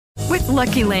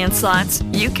Lucky Land Slots,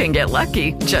 you can get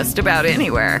lucky just about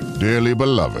anywhere. Dearly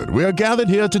beloved, we are gathered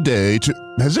here today to...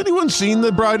 Has anyone seen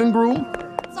the bride and groom?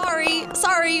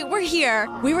 Sorry, we're here.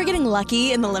 We were getting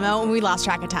lucky in the limo and we lost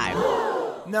track of time.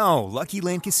 No, Lucky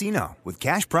Land Casino, with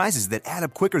cash prizes that add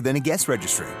up quicker than a guest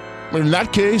registry. In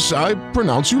that case, I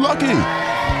pronounce you lucky.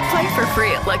 Play for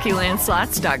free at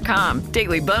LuckyLandSlots.com.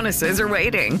 Daily bonuses are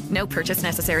waiting. No purchase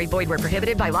necessary. Void where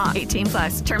prohibited by law.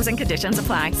 18+. Terms and conditions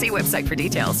apply. See website for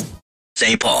details.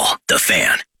 St. Paul, the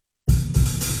Fan.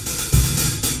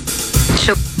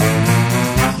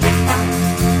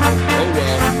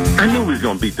 I knew we was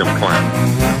going to beat them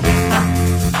clowns.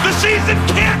 The season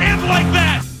can't end like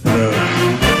that!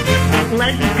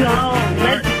 Let's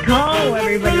go,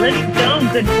 everybody. Let's go.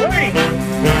 Good morning.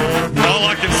 All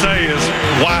I can say is,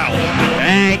 wow.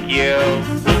 Thank you.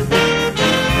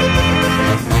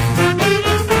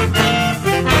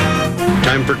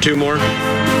 Time for two more.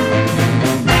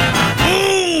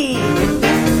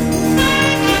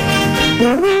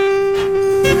 The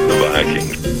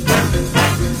Vikings.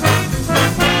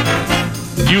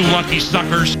 You lucky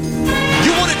suckers.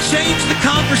 You want to change the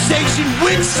conversation?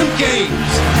 Win some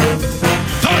games.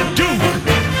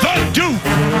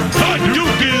 The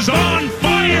Duke is on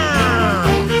fire.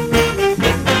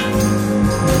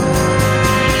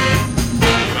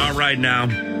 All right now.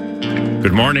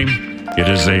 Good morning. It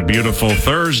is a beautiful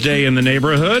Thursday in the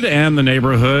neighborhood, and the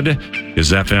neighborhood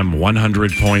is FM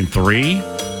 100.3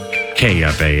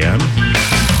 KFAN.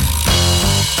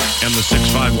 And the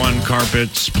 651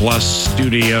 Carpets Plus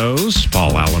Studios.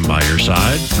 Paul Allen by your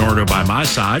side, Nordo by my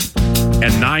side.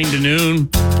 And 9 to noon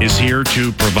is here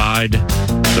to provide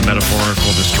the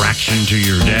metaphorical distraction to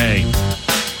your day.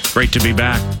 Great to be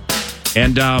back.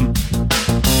 And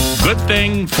good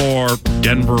thing for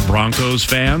Denver Broncos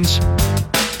fans,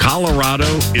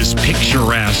 Colorado is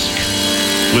picturesque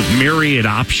with myriad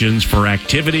options for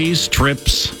activities,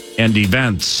 trips, and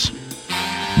events.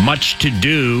 Much to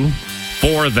do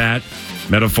for that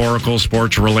metaphorical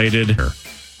sports-related.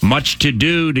 Much to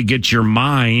do to get your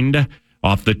mind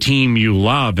off the team you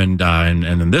love. And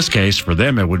in this case, for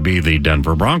them, it would be the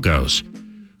Denver Broncos.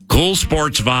 Cool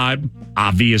sports vibe,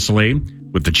 obviously,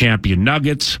 with the champion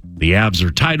Nuggets. The Avs are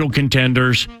title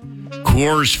contenders.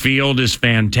 Coors Field is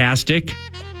fantastic.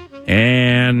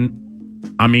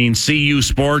 And, I mean, CU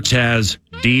Sports has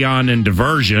Dion and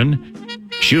diversion.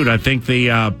 Shoot, I think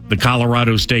the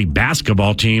Colorado State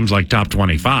basketball team's like top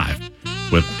 25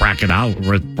 with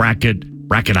bracketology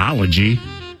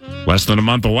less than a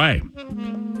month away.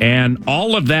 And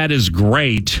all of that is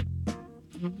great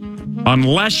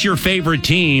unless your favorite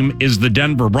team is the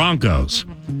Denver Broncos.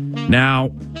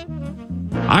 Now,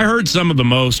 I heard some of the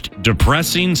most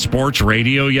depressing sports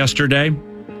radio yesterday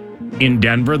in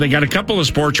Denver. They got a couple of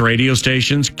sports radio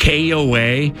stations,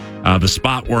 KOA, the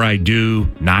spot where I do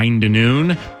 9 to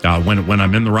noon when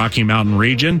I'm in the Rocky Mountain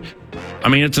region. I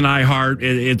mean, it's an iHeart.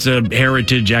 It's a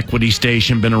heritage equity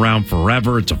station, been around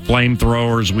forever. It's a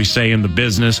flamethrower, as we say in the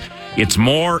business. It's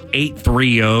more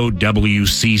 830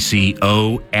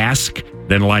 WCCO-esque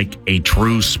than like a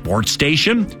true sports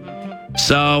station.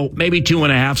 So maybe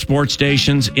 2.5 sports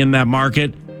stations in that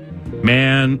market.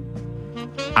 Man,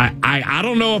 I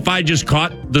don't know if I just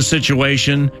caught the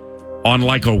situation on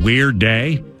like a weird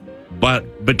day,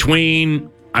 but between,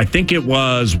 I think it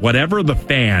was whatever the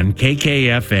fan,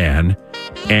 KKFN,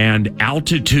 and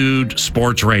Altitude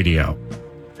Sports Radio,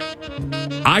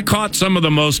 I caught some of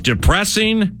the most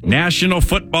depressing National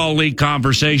Football League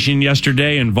conversation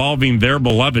yesterday involving their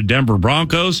beloved Denver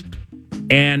Broncos.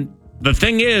 And the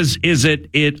thing is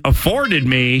it afforded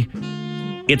me.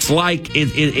 It's like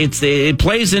it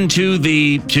plays into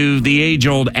the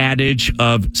age-old adage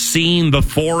of seeing the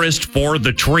forest for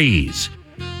the trees.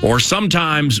 Or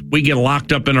sometimes we get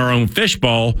locked up in our own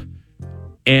fishbowl,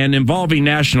 and involving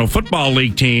National Football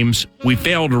League teams, we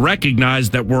fail to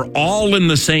recognize that we're all in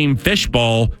the same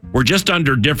fishbowl. We're just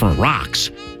under different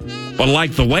rocks. But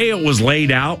like the way it was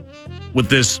laid out with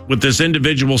this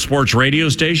individual sports radio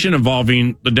station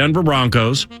involving the Denver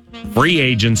Broncos, free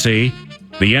agency,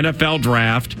 the NFL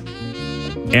draft,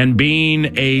 and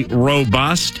being a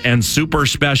robust and super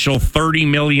special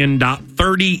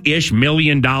 $30-ish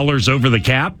million over the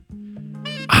cap,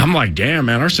 I'm like, damn,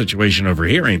 man, our situation over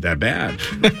here ain't that bad.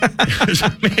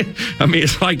 I mean,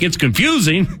 it's like, it's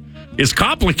confusing. It's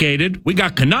complicated. We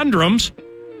got conundrums.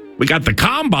 We got the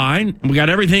combine. We got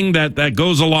everything that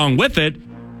goes along with it.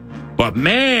 But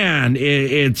man,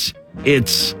 it's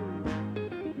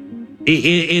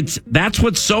that's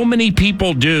what so many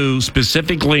people do,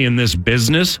 specifically in this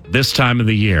business this time of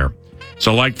the year.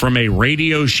 So like from a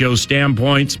radio show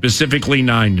standpoint, specifically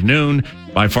 9 to noon,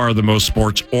 by far the most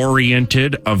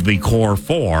sports-oriented of the core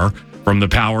four, from the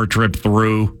power trip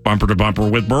through bumper to bumper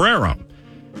with Barrero.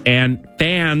 And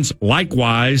fans,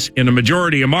 likewise, in a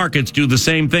majority of markets, do the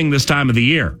same thing this time of the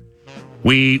year.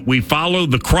 We follow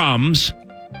the crumbs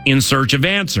in search of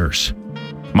answers.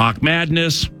 Mock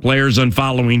madness, players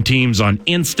unfollowing teams on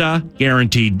Insta,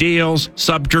 guaranteed deals,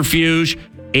 subterfuge,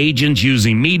 agents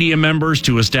using media members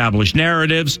to establish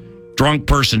narratives, drunk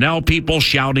personnel people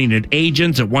shouting at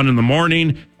agents at 1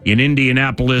 a.m. in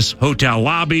Indianapolis hotel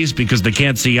lobbies because they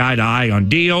can't see eye to eye on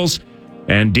deals,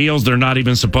 and deals they're not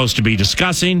even supposed to be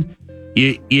discussing.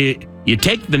 You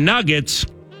take the nuggets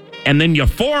and then you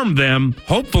form them,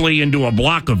 hopefully, into a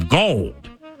block of gold.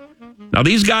 Now,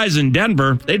 these guys in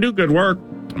Denver, they do good work.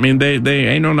 I mean, they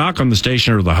ain't no knock on the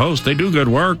station or the host. They do good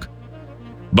work.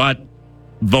 But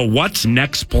the what's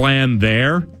next plan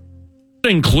there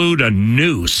include a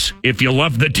noose if you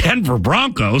love the Denver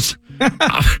Broncos.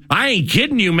 I ain't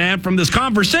kidding you, man, from this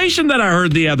conversation that I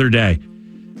heard the other day.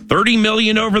 $30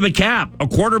 million over the cap, a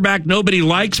quarterback nobody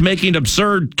likes making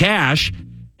absurd cash,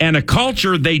 and a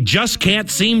culture they just can't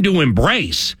seem to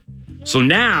embrace. So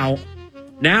now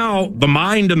the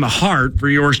mind and the heart for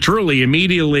yours truly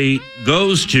immediately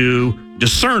goes to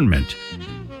discernment.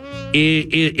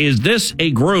 Is this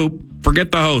a group?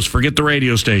 Forget the host, forget the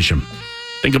radio station.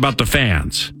 Think about the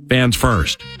fans. Fans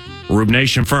first. Rube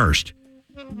Nation first.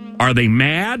 Are they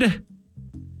mad?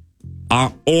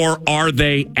 Or are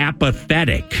they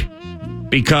apathetic?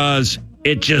 Because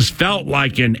it just felt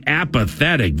like an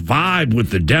apathetic vibe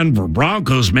with the Denver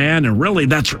Broncos, man. And really,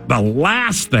 that's the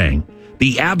last thing,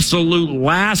 the absolute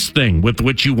last thing with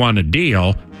which you want to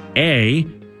deal. A,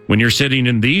 when you're sitting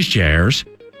in these chairs,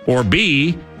 or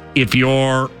B, if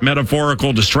your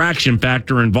metaphorical distraction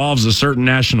factor involves a certain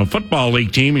National Football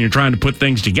League team and you're trying to put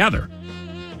things together.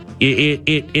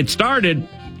 It started,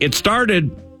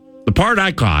 the part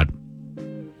I caught,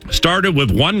 started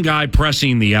with one guy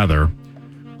pressing the other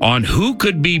on who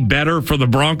could be better for the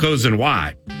Broncos and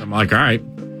why. I'm like, all right.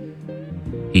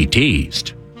 He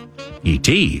teased.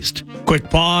 Quick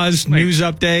pause, news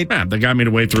update. Yeah, they got me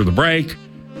to wait through the break,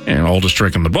 and oldest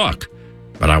trick in the book.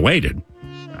 But I waited.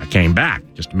 I came back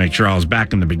just to make sure I was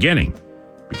back in the beginning,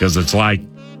 because it's like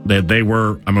they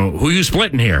were, who are you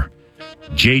splitting here?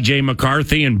 J.J.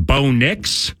 McCarthy and Bo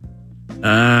Nix?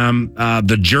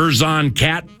 The Jerzon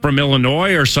cat from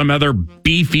Illinois, or some other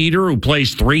beef eater who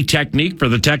plays 3 technique for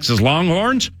the Texas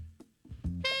Longhorns?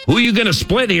 Who are you going to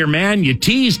split here, man? You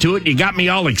teased to it. You got me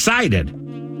all excited.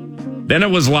 Then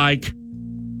it was like,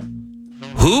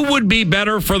 who would be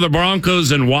better for the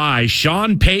Broncos and why?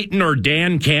 Sean Payton or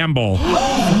Dan Campbell?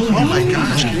 Oh my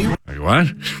gosh. What?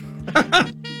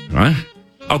 What?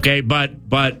 Okay, but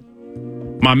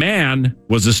my man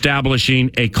was establishing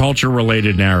a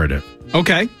culture-related narrative.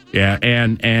 Okay. Yeah,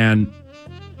 and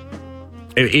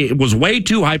it was way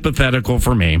too hypothetical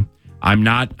for me. I'm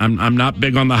not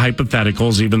big on the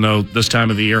hypotheticals, even though this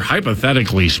time of the year,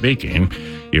 hypothetically speaking,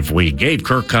 if we gave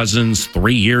Kirk Cousins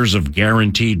 3 years of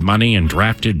guaranteed money and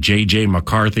drafted J.J.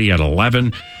 McCarthy at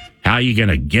 11, how are you going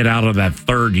to get out of that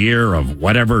third year of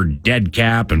whatever dead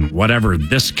cap and whatever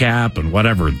this cap and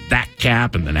whatever that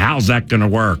cap, and then how's that going to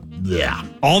work? Yeah.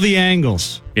 All the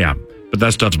angles. Yeah, but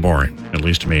that stuff's boring. At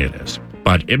least to me it is.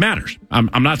 But it matters.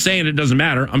 I'm not saying it doesn't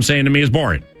matter. I'm saying to me it's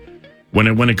boring. When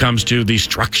it comes to the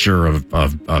structure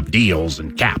of deals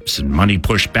and caps and money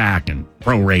pushed back and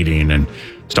prorating and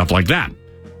stuff like that.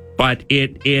 But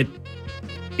it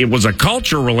was a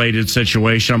culture-related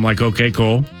situation. I'm like, okay,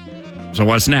 cool. So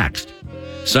what's next?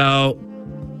 So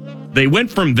they went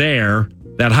from there,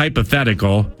 that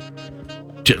hypothetical,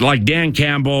 to like Dan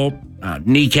Campbell,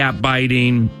 kneecap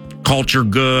biting, culture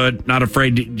good, not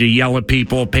afraid to yell at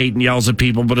people. Peyton yells at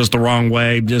people, but it's the wrong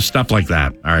way. Just stuff like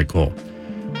that. All right, cool.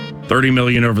 $30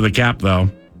 million over the cap, though.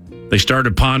 They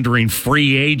started pondering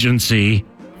free agency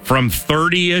from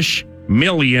 30-ish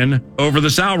million over the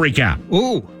salary cap.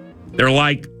 Ooh. They're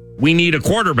like, we need a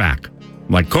quarterback. I'm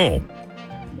like, cool.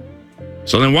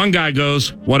 So then one guy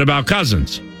goes, what about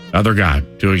Cousins? Other guy,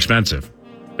 too expensive.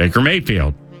 Baker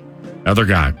Mayfield. Other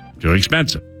guy, too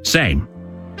expensive. Same.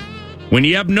 When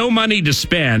you have no money to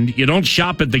spend, you don't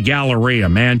shop at the Galleria,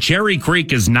 man. Cherry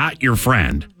Creek is not your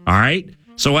friend, all right?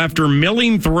 So after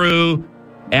milling through,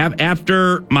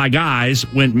 after my guys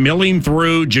went milling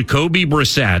through Jacoby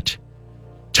Brissett,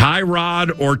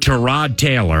 Tyrod or Tyrod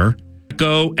Taylor,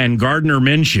 Echo and Gardner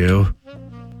Minshew,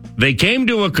 they came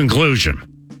to a conclusion.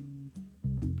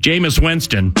 Jameis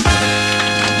Winston.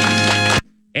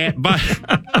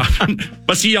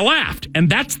 But see, you laughed, and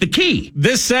that's the key.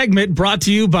 This segment brought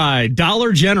to you by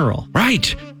Dollar General.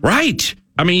 Right.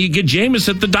 I mean, you get Jameis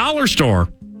at the dollar store.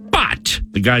 But But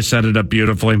the guy set it up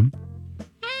beautifully.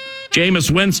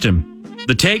 Jameis Winston.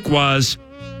 The take was,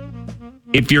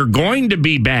 if you're going to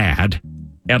be bad,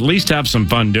 at least have some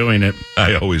fun doing it.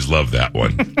 I always love that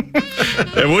one.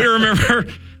 And we remember,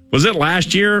 was it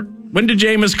last year? When did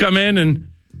Jameis come in and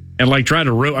like try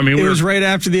to root? I mean, it was right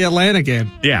after the Atlanta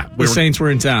game. Yeah. The Saints were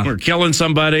in town. We were killing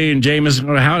somebody, and Jameis,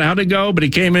 how'd it go? But he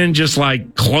came in just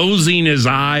like closing his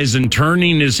eyes and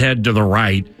turning his head to the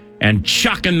right and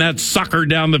chucking that sucker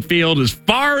down the field as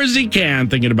far as he can,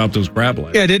 thinking about those crab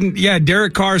legs.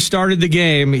 Derek Carr started the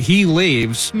game. He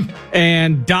leaves,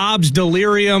 and Dobbs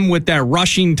delirium with that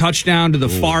rushing touchdown to the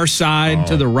far side,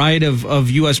 to the right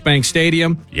of U.S. Bank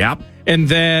Stadium. Yep. And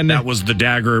then that was the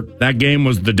dagger. That game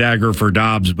was the dagger for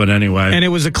Dobbs, but anyway. And it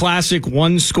was a classic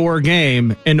one-score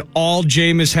game, and all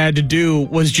Jameis had to do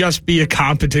was just be a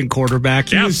competent quarterback.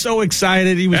 He was so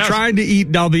excited. He was trying to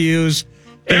eat W's.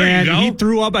 And he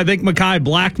threw up, I think Mekhi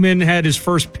Blackmon had his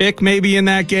first pick maybe in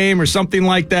that game or something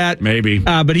like that. Maybe.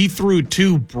 But he threw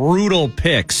 2 brutal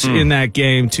picks in that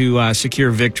game to secure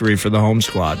victory for the home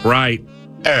squad. Right.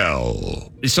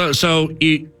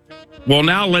 Well,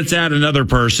 now let's add another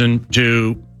person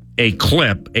to a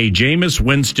clip, a Jameis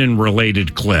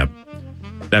Winston-related clip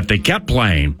that they kept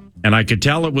playing, and I could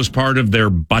tell it was part of their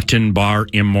button bar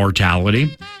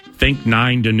immortality. Think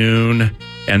 9 to Noon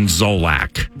and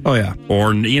Zolak. Oh, yeah.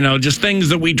 Or, just things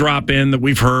that we drop in that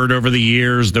we've heard over the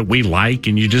years that we like,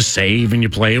 and you just save and you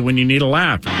play it when you need a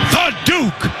laugh. The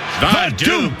Duke! The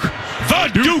Duke!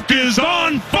 The Duke is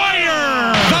on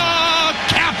fire! The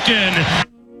captain!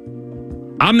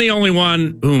 I'm the only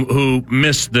one who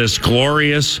missed this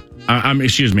glorious... am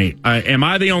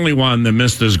I the only one that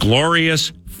missed this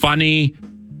glorious, funny,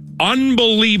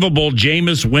 unbelievable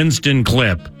Jameis Winston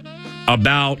clip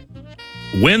about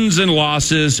wins and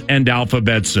losses and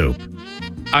alphabet soup?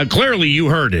 Clearly you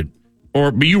heard it,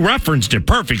 or you referenced it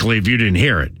perfectly if you didn't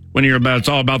hear it. When it's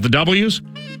all about the W's?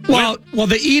 Well,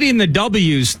 the eating the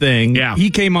W's thing, he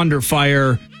came under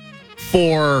fire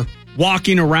for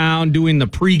walking around doing the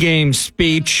pregame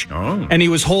speech, and he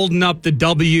was holding up the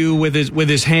W with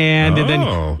his hand, and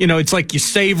then it's like you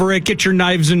savor it, get your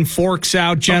knives and forks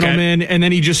out, gentlemen, and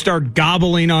then he just started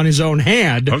gobbling on his own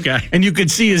hand. And you could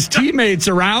see his teammates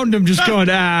around him just going,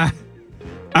 all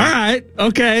right,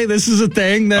 okay, this is a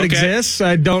thing that exists.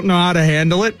 I don't know how to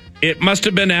handle it. It must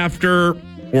have been after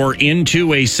or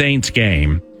into a Saints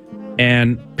game.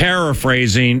 And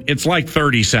paraphrasing, it's like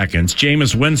 30 seconds.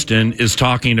 Jameis Winston is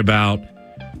talking about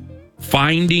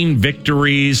finding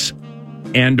victories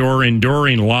and or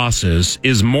enduring losses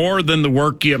is more than the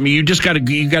work. You just got to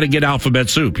get alphabet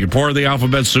soup. You pour the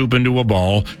alphabet soup into a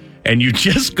bowl, and you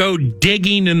just go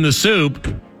digging in the soup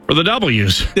for the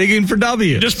W's. Digging for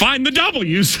W's. Just find the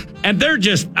W's. And they're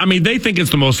just, they think it's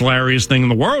the most hilarious thing in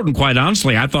the world. And quite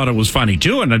honestly, I thought it was funny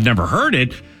too, and I'd never heard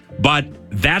it. But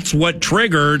that's what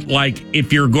triggered, like,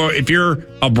 if you're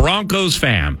a Broncos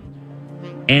fan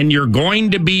and you're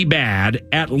going to be bad,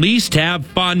 at least have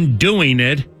fun doing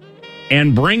it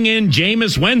and bring in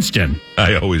Jameis Winston.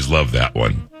 I always love that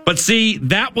one. But see,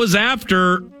 that was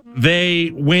after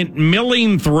they went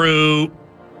milling through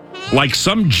like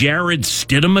some Jared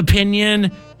Stidham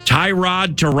opinion,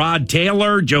 Tyrod to Rod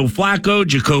Taylor, Joe Flacco,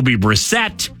 Jacoby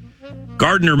Brissett,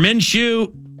 Gardner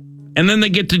Minshew. And then they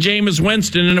get to Jameis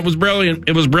Winston, and it was brilliant.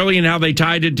 It was brilliant how they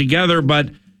tied it together. But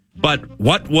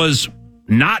what was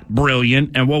not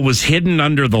brilliant and what was hidden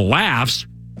under the laughs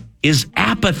is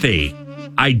apathy.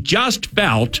 I just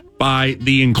felt by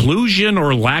the inclusion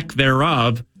or lack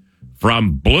thereof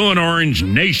from Blue and Orange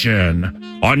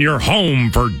Nation on your home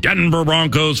for Denver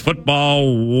Broncos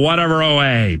football, whatever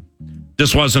OA.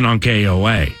 This wasn't on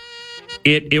KOA.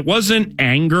 It wasn't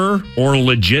anger or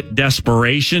legit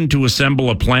desperation to assemble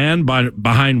a plan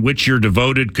behind which your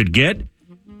devoted could get.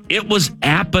 It was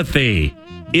apathy.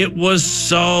 It was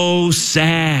so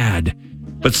sad.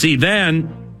 But see,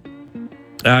 then,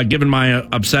 given my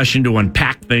obsession to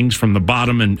unpack things from the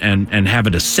bottom and have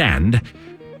it ascend,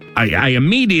 I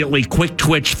immediately quick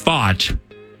twitch thought,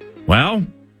 well,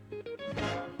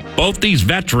 both these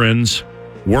veterans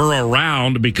were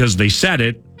around because they said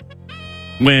it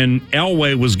when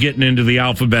Elway was getting into the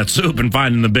alphabet soup and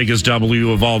finding the biggest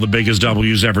W of all the biggest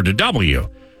W's ever to W.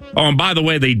 Oh, and by the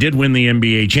way, they did win the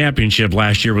NBA championship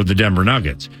last year with the Denver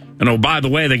Nuggets. And oh, by the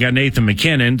way, they got Nathan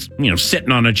McKinnon,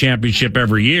 sitting on a championship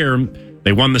every year.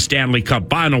 They won the Stanley Cup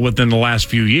final within the last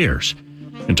few years.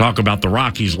 And talk about the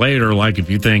Rockies later, like if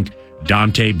you think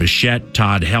Dante Bichette,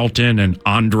 Todd Helton, and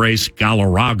Andres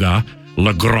Galarraga,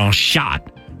 Le Grand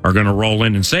Shot are going to roll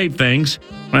in and save things.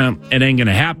 Well, it ain't going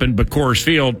to happen, but Coors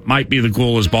Field might be the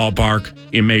coolest ballpark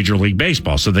in Major League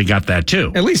Baseball, so they got that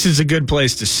too. At least it's a good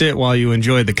place to sit while you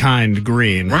enjoy the kind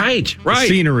green. Right. The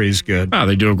scenery's good. Well,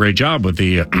 they do a great job with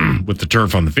the with the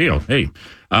turf on the field. Hey,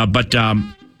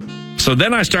 so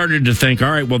then I started to think, all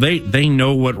right, well, they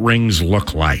know what rings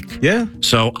look like. Yeah.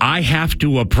 So I have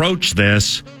to approach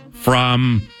this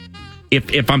from...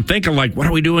 If I'm thinking, like, what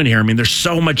are we doing here? I mean, there's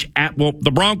so much...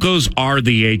 the Broncos are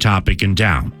the A topic in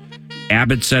town.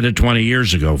 Abbott said it 20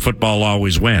 years ago. Football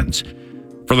always wins.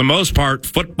 For the most part,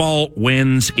 football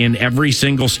wins in every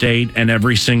single state and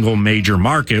every single major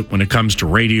market when it comes to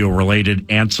radio-related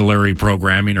ancillary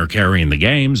programming or carrying the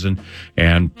games.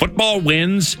 And football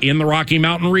wins in the Rocky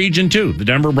Mountain region, too. The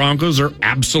Denver Broncos are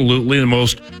absolutely the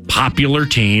most popular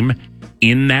team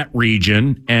in that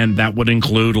region, and that would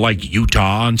include like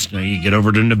Utah, and you get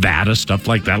over to Nevada, stuff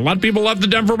like that. A lot of people love the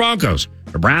Denver Broncos.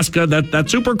 Nebraska,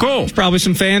 that's super cool. There's probably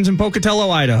some fans in Pocatello,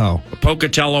 Idaho.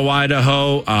 Pocatello,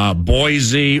 Idaho,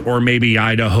 Boise, or maybe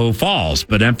Idaho Falls,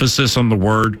 but emphasis on the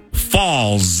word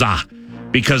falls,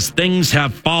 because things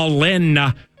have fallen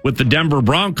with the Denver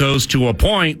Broncos to a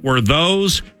point where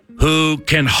those who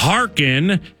can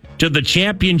hearken to the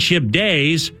championship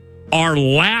days are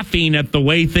laughing at the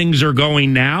way things are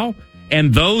going now,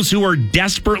 and those who are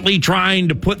desperately trying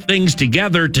to put things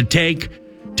together to take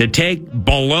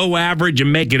below average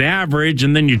and make it average,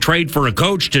 and then you trade for a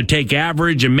coach to take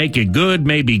average and make it good,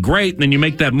 maybe great, and then you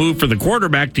make that move for the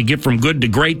quarterback to get from good to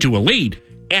great to elite,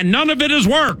 and none of it has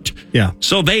worked. Yeah.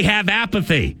 So they have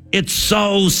apathy. It's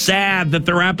so sad that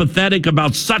they're apathetic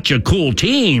about such a cool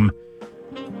team.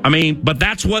 I mean, but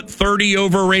that's what 30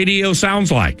 over radio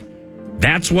sounds like.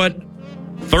 That's what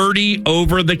 30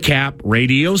 over the cap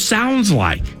radio sounds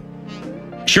like.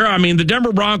 Sure, I mean, the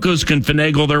Denver Broncos can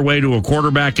finagle their way to a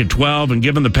quarterback at 12, and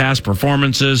given the past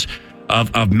performances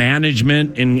of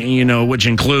management, which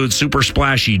includes super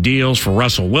splashy deals for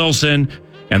Russell Wilson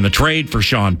and the trade for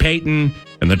Sean Payton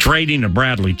and the trading of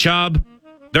Bradley Chubb,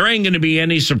 there ain't going to be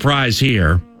any surprise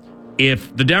here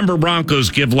if the Denver Broncos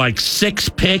give like 6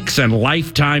 picks and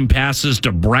lifetime passes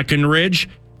to Breckenridge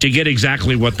to get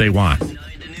exactly what they want,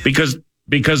 because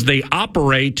they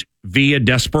operate via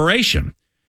desperation.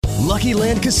 Lucky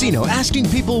Land Casino, asking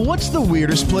people, what's the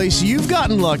weirdest place you've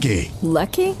gotten lucky?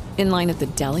 Lucky? In line at the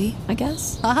deli, I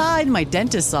guess? Aha, in my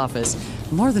dentist's office.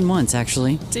 More than once,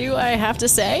 actually. Do I have to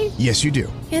say? Yes, you do.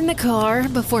 In the car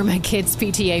before my kids'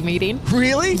 PTA meeting.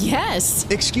 Really? Yes.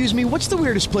 Excuse me, what's the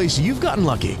weirdest place you've gotten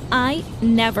lucky? I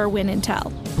never win and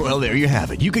tell. Well, there you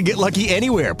have it. You can get lucky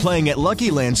anywhere, playing at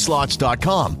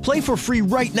LuckyLandSlots.com. Play for free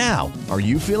right now. Are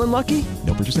you feeling lucky?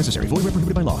 No purchase necessary. Void where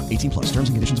prohibited by law. 18+. Terms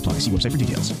and conditions apply. See website for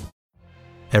details.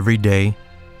 Every day,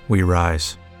 we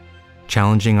rise,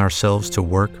 challenging ourselves to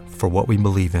work for what we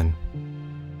believe in.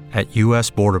 At U.S.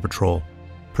 Border Patrol,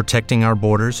 protecting our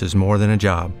borders is more than a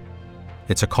job.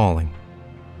 It's a calling.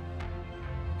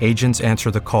 Agents answer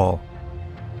the call,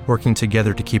 working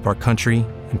together to keep our country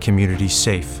and communities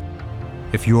safe.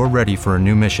 If you're ready for a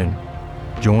new mission,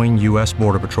 join U.S.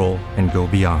 Border Patrol and go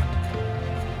beyond.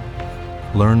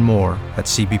 Learn more at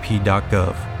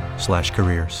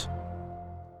cbp.gov/careers.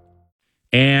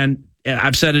 And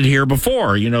I've said it here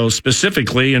before,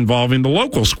 specifically involving the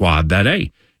local squad, that,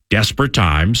 hey, desperate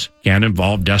times can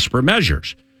involve desperate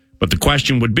measures. But the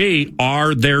question would be,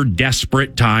 are there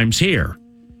desperate times here?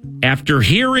 After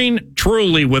hearing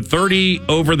truly what 30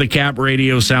 over the cap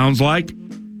radio sounds like,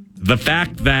 the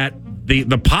fact that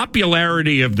the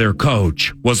popularity of their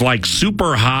coach was like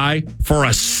super high for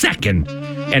a second,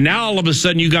 and now all of a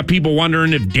sudden you got people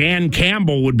wondering if Dan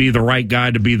Campbell would be the right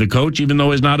guy to be the coach, even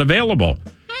though he's not available.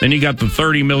 Then you got the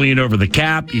 $30 million over the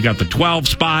cap, you got the 12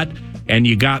 spot, and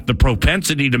you got the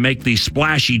propensity to make these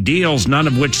splashy deals, none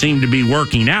of which seem to be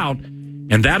working out.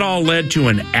 And that all led to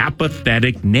an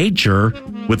apathetic nature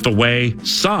with the way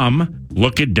some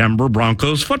look at Denver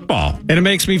Broncos football. And it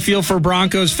makes me feel for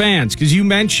Broncos fans, because you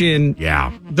mentioned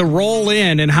the roll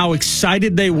in and how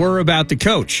excited they were about the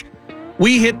coach.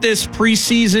 We hit this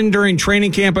preseason during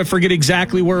training camp. I forget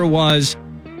exactly where it was,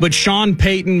 but Sean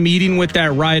Payton meeting with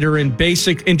that writer and just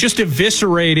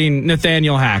eviscerating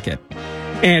Nathaniel Hackett.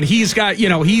 And he's got,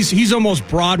 he's almost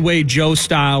Broadway Joe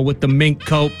style with the mink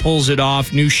coat, pulls it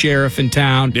off, new sheriff in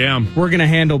town. Damn. We're going to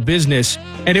handle business.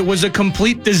 And it was a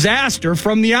complete disaster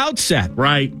from the outset.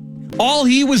 Right. All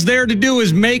he was there to do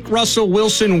is make Russell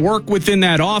Wilson work within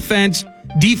that offense.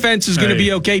 Defense is going to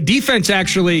be okay. Defense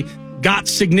actually got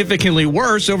significantly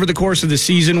worse over the course of the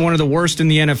season, one of the worst in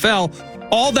the NFL.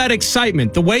 All that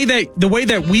excitement, the way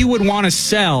that we would want to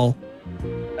sell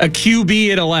a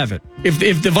QB at 11.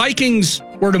 If the Vikings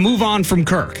were to move on from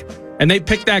Kirk and they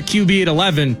pick that QB at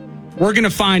 11, we're going to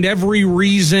find every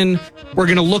reason. We're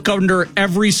going to look under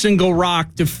every single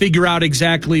rock to figure out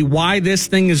exactly why this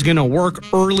thing is going to work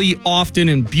early, often,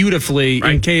 and beautifully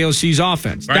in KOC's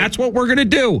offense. Right. That's what we're going to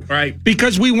do. Right.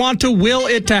 Because we want to will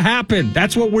it to happen.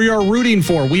 That's what we are rooting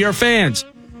for. We are fans.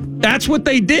 That's what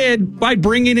they did by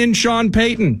bringing in Sean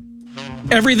Payton.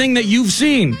 Everything that you've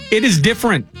seen, it is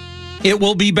different. It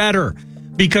will be better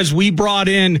because we brought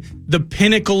in the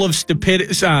pinnacle of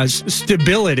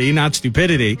stability, not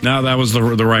stupidity. No, that was the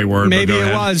right word. Maybe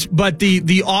it was, but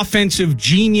the offensive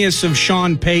genius of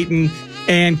Sean Payton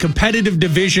and competitive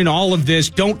division, all of this,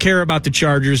 don't care about the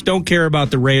Chargers, don't care about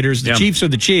the Raiders. The Chiefs are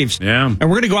the Chiefs. Yeah. And we're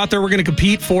going to go out there, we're going to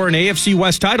compete for an AFC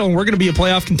West title, and we're going to be a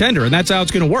playoff contender, and that's how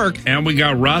it's going to work. And we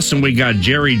got Russ, and we got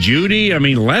Jerry Jeudy. I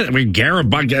mean, Garrett,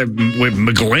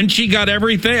 McGlinchey got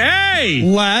everything. Hey!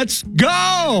 Let's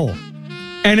go!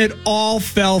 And it all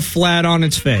fell flat on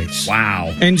its face.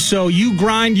 Wow. And so you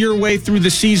grind your way through the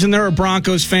season. There are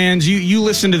Broncos fans. You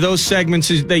listen to those segments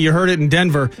that you heard it in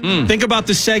Denver. Think about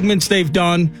the segments they've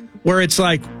done where it's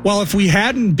like, well, if we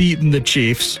hadn't beaten the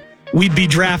Chiefs, we'd be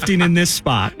drafting in this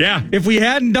spot. Yeah. If we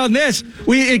hadn't done this,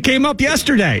 it came up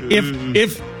yesterday.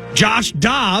 If Josh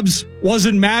Dobbs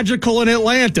wasn't magical in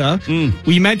Atlanta,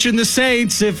 we mentioned the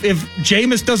Saints. If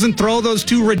Jameis doesn't throw those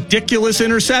 2 ridiculous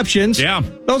interceptions,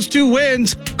 those 2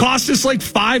 wins cost us like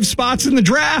 5 spots in the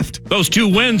draft. Those 2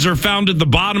 wins are found at the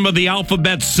bottom of the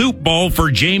alphabet soup bowl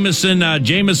for Jameson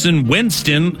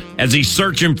Winston as he's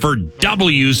searching for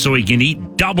W's so he can eat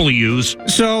W's.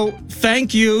 So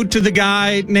thank you to the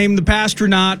guy named the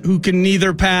Pastronaut who can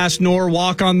neither pass nor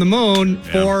walk on the moon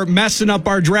for messing up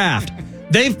our draft.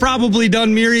 They've probably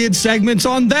done myriad segments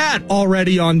on that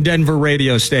already on Denver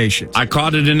radio stations. I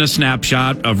caught it in a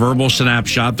snapshot, a verbal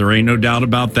snapshot. There ain't no doubt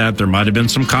about that. There might have been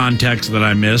some context that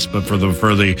I missed, but for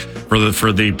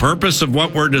the purpose of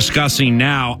what we're discussing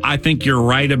now, I think you're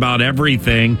right about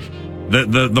everything.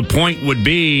 The point would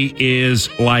be is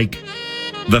like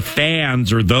the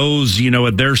fans or those,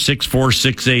 at their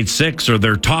 64686 or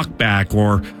their talkback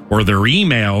or their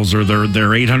emails or their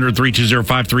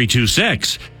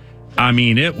 800-320-5326. I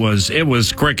mean, it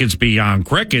was crickets beyond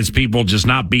crickets. People just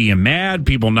not being mad,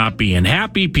 people not being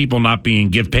happy, people not being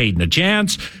give Peyton a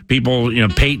chance, people,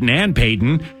 Peyton and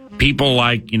Peyton, people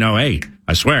like, hey,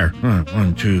 I swear,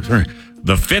 1, 2, 3.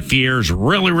 The 5th year is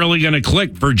really, really going to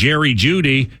click for Jerry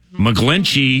Jeudy.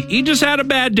 McGlinchey, he just had a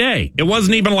bad day. It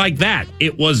wasn't even like that.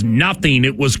 It was nothing.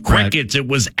 It was crickets. It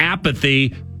was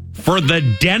apathy. For the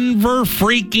Denver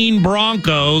freaking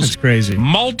Broncos. That's crazy.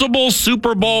 Multiple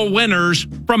Super Bowl winners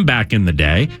from back in the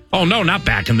day. Oh, no, not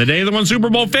back in the day. They won Super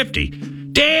Bowl 50.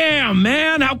 Damn,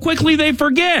 man, how quickly they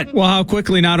forget. Well, how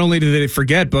quickly not only do they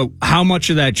forget, but how much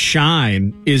of that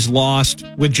shine is lost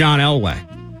with John Elway.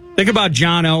 Think about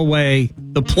John Elway,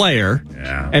 the player,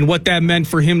 and what that meant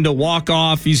for him to walk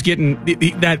off. He's getting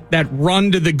that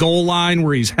run to the goal line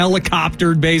where he's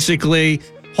helicoptered, basically,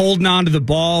 holding on to the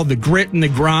ball, the grit and the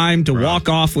grime to walk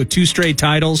off with 2 straight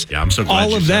titles. Yeah, I'm so glad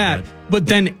all of that. But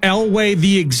then Elway,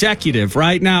 the executive,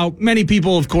 right? Now, many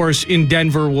people, of course, in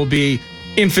Denver will be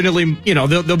infinitely,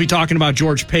 they'll be talking about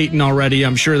George Payton already.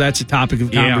 I'm sure that's a topic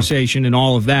of conversation and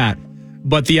all of that.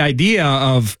 But the idea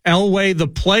of Elway, the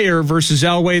player, versus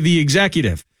Elway, the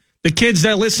executive. The kids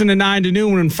that listen to 9 to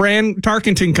Noon when Fran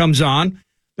Tarkenton comes on,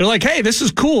 they're like, hey, this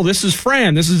is cool. This is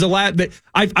Fran. This is the lad that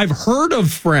I've heard of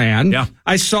Fran. Yeah.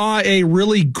 I saw a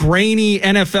really grainy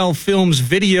NFL Films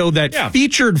video that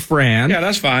featured Fran. Yeah,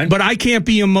 that's fine. But I can't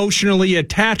be emotionally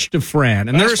attached to Fran.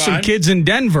 And there are some kids in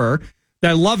Denver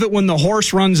that love it when the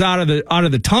horse runs out of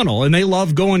the tunnel, and they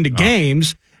love going to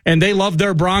games, and they love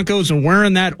their Broncos and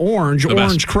wearing that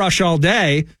orange crush all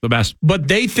day. The best. But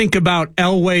they think about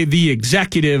Elway, the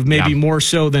executive, maybe more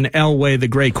so than Elway, the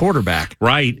great quarterback.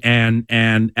 Right.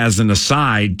 And as an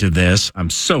aside to this,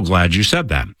 I'm so glad you said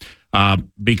that.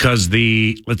 Because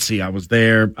I was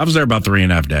there about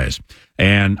 3.5 days,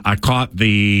 and I caught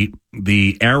the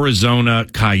Arizona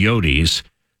Coyotes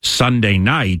Sunday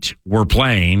night were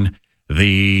playing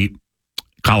the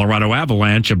Colorado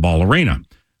Avalanche at Ball Arena.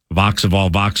 Vox of all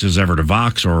Voxes ever to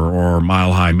Vox or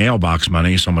Mile High mailbox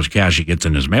money, so much cash he gets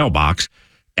in his mailbox.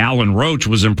 Alan Roach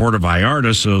was in Puerto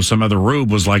Vallarta, so some other rube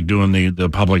was like doing the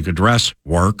public address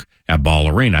work at Ball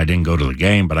Arena. I didn't go to the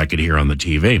game, but I could hear on the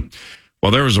TV.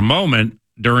 Well, there was a moment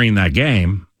during that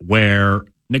game where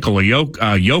Nikola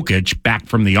Jokic, back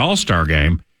from the All-Star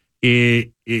game,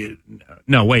 he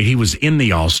was in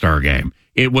the All-Star game.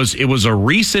 It was a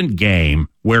recent game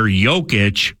where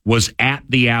Jokic was at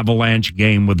the Avalanche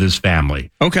game with his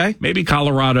family. Okay. Maybe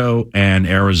Colorado and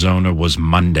Arizona was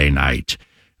Monday night.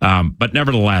 But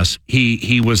nevertheless,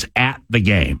 he was at the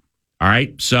game. All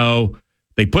right. So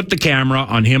they put the camera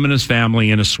on him and his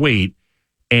family in a suite.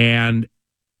 And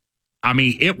I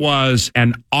mean, it was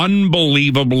an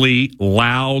unbelievably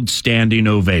loud standing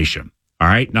ovation. All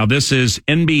right. Now, this is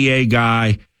NBA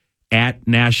guy at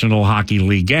National Hockey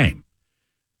League game.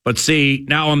 But see,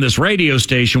 now on this radio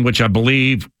station, which I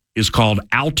believe is called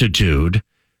Altitude,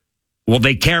 well,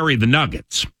 they carry the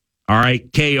Nuggets. All right.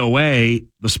 KOA,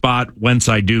 the spot whence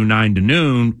I do 9 to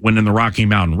noon, when in the Rocky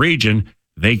Mountain region,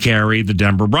 they carry the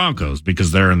Denver Broncos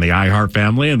because they're in the iHeart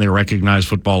family and they recognize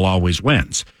football always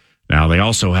wins. Now, they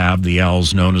also have the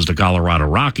L's known as the Colorado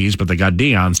Rockies, but they got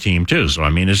Dion's team too. So, I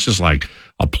mean, it's just like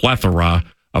a plethora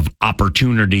of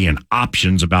opportunity and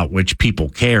options about which people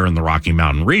care in the Rocky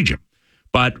Mountain region.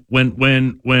 But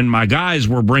when my guys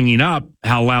were bringing up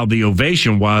how loud the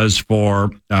ovation was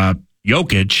for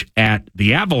Jokic at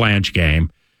the Avalanche game,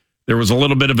 there was a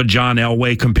little bit of a John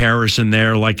Elway comparison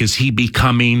there. Like, is he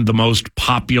becoming the most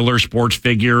popular sports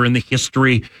figure in the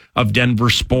history of Denver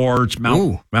sports?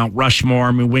 Mount Rushmore.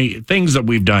 I mean, things that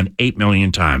we've done 8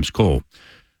 million times. Cool.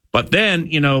 But then,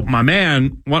 you know, my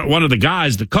man, one of the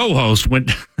guys, the co-host,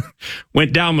 went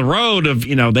down the road of,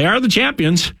 you know, they are the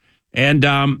champions. And,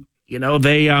 you know,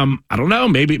 they, I don't know,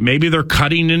 maybe they're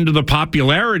cutting into the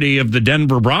popularity of the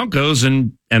Denver Broncos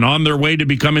and on their way to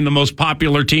becoming the most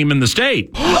popular team in the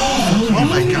state. Oh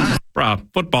my God. Bro,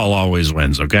 football always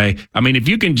wins, okay? I mean, if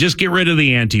you can just get rid of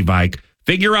the anti-Vike,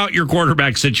 figure out your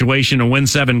quarterback situation and win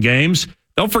 7 games,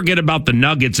 they'll forget about the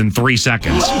Nuggets in 3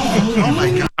 seconds. Oh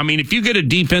my God. I mean, if you get a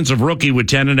defensive rookie with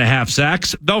 10.5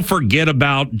 sacks, they'll forget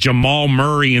about Jamal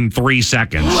Murray in 3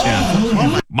 seconds.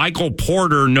 Yeah. Michael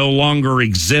Porter no longer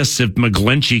exists if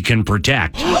McGlinchey can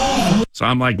protect. So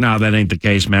I'm like, no, that ain't the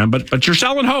case, man. But you're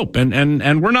selling hope,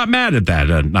 and we're not mad at that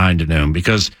at 9 to noon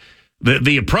because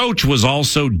the approach was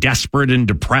also desperate and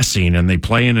depressing, and they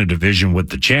play in a division with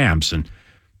the champs. And,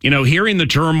 you know, hearing the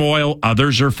turmoil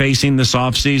others are facing this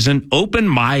offseason opened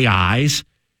my eyes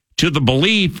to the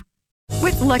belief.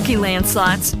 With Lucky Land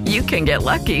Slots, you can get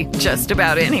lucky just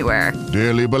about anywhere.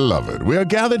 Dearly beloved, we are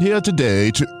gathered here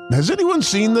today to... Has anyone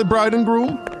seen the bride and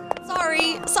groom?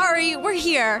 Sorry, we're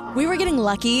here. We were getting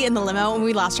lucky in the limo and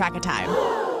we lost track of time.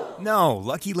 No,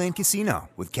 Lucky Land Casino,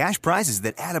 with cash prizes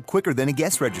that add up quicker than a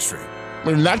guest registry.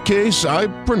 In that case, I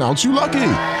pronounce you lucky.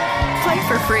 Play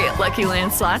for free at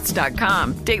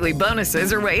LuckyLandSlots.com. Daily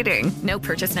bonuses are waiting. No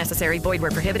purchase necessary. Void where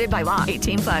prohibited by law.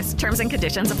 18+. Terms and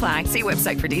conditions apply. See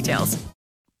website for details.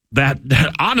 That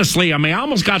honestly, I mean, I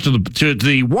almost got to the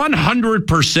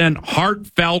 100%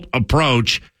 heartfelt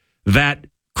approach that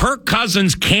Kirk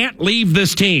Cousins can't leave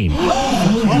this team.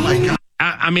 Oh my God.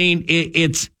 I mean,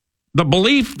 it's the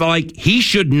belief like he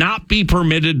should not be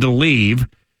permitted to leave.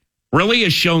 Really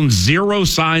has shown zero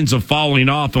signs of falling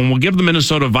off and will give the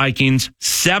Minnesota Vikings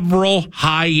several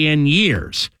high-end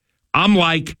years. I'm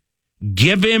like,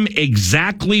 give him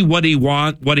exactly what he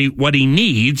what he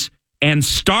needs and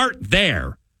start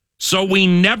there. So we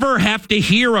never have to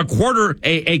hear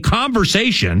a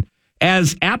conversation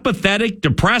as apathetic,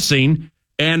 depressing,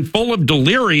 and full of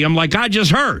delirium like I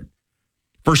just heard.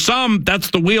 For some,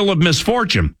 that's the wheel of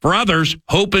misfortune. For others,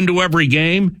 hope into every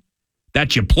game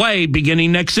that you play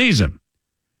beginning next season.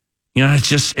 You know,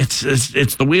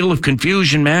 it's the wheel of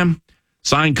confusion, man.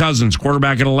 Sign Cousins,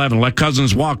 quarterback at 11. Let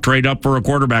Cousins walk, trade up for a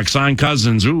quarterback. Sign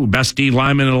Cousins, best D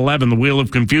lineman at 11. The wheel of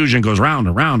confusion goes round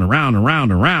and round and round and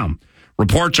round and round.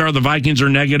 Reports are the Vikings are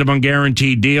negative on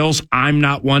guaranteed deals. I'm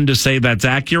not one to say that's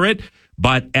accurate,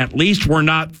 but at least we're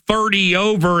not 30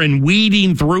 over and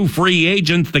weeding through free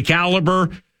agents the caliber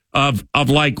of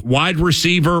like wide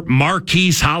receiver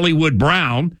Marquise Hollywood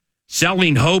Brown,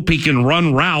 selling hope he can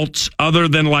run routes other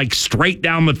than like straight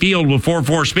down the field with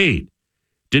 4.4 speed.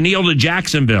 Daniil to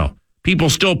Jacksonville. People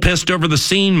still pissed over the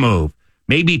seam move.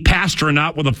 Maybe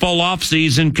Pasternak with a full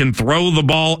offseason can throw the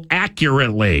ball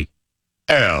accurately.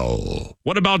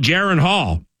 What about Jaron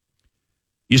Hall?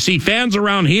 You see, fans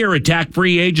around here attack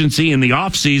free agency in the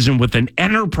offseason with an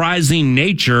enterprising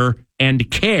nature and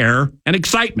care and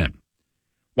excitement.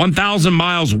 1,000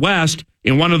 miles west,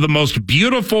 in one of the most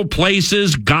beautiful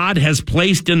places God has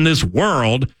placed in this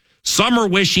world, some are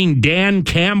wishing Dan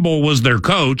Campbell was their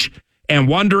coach and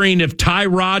wondering if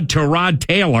Tyrod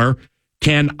Taylor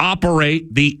can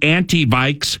operate the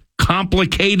anti-Vikes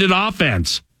complicated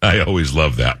offense. I always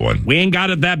love that one. We ain't got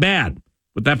it that bad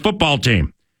with that football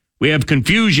team. We have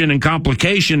confusion and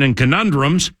complication and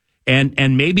conundrums,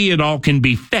 and maybe it all can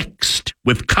be fixed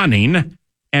with cunning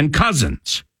and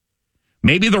Cousins.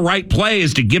 Maybe the right play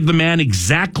is to give the man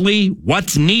exactly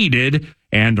what's needed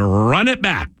and run it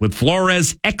back with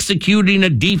Flores executing a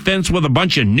defense with a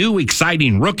bunch of new,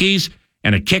 exciting rookies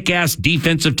and a kick-ass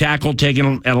defensive tackle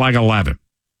taken at like 11.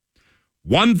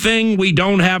 One thing we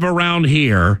don't have around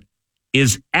here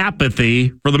is apathy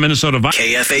for the Minnesota Vikes.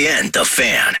 KFAN, The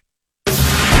Fan.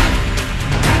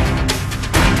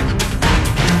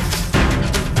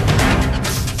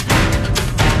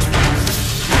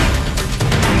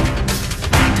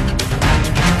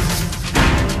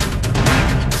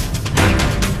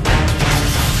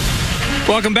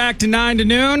 Welcome back to 9 to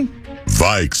noon.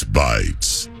 Vikes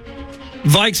Bites.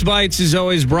 Vikes Bites is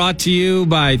always brought to you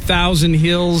by Thousand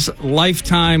Hills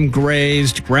Lifetime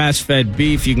Grazed grass-fed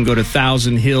beef. You can go to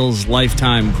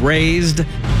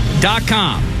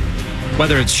thousandhillslifetimegrazed.com.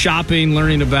 Whether it's shopping,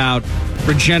 learning about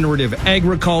regenerative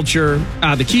agriculture.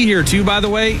 The key here, too, by the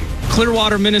way,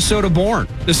 Clearwater, Minnesota born.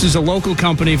 This is a local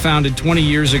company founded 20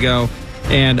 years ago,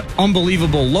 and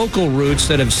unbelievable local roots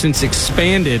that have since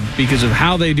expanded because of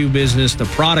how they do business, the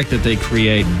product that they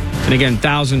create. And again,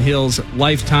 Thousand Hills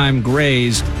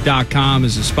Lifetimegrazed.com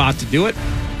is the spot to do it.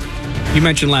 You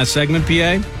mentioned last segment,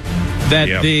 PA,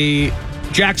 that the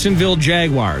Jacksonville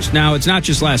Jaguars. Now, it's not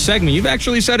just last segment. You've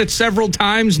actually said it several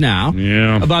times now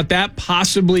about that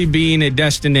possibly being a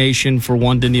destination for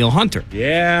one Danielle Hunter.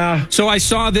 Yeah. So I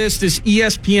saw this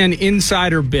ESPN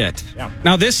insider bit. Yeah.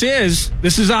 Now, this is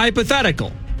a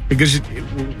hypothetical because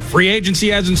free agency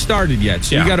hasn't started yet,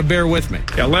 so you got to bear with me.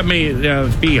 Yeah, let me,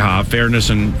 FIHA, Fairness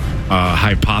and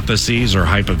Hypotheses or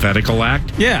Hypothetical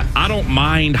Act. Yeah. I don't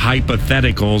mind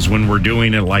hypotheticals when we're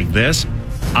doing it like this.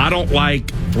 I don't like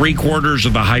 3/4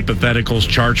 of the hypotheticals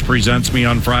Charge presents me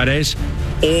on Fridays,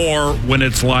 or when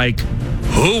it's like,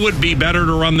 who would be better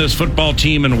to run this football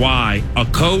team and why? A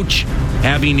coach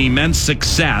having immense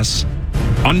success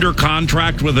under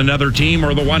contract with another team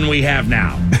or the one we have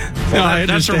now? Well,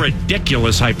 that's a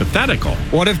ridiculous hypothetical.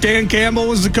 What if Dan Campbell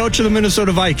was the coach of the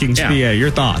Minnesota Vikings, PA? Your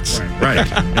thoughts? Right.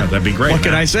 Yeah, that'd be great. What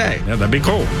can I say? Yeah, that'd be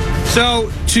cool. So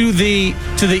to the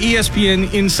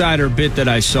ESPN insider bit that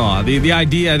I saw, the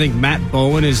idea, I think Matt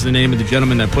Bowen is the name of the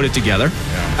gentleman that put it together.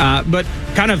 Yeah. But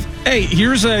kind of, hey,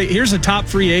 here's a top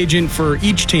free agent for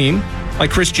each team,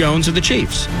 like Chris Jones of the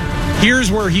Chiefs. Here's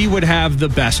where he would have the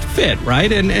best fit,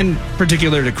 right? And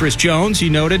particular to Chris Jones, he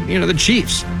noted, the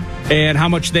Chiefs and how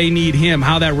much they need him,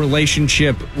 how that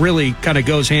relationship really kind of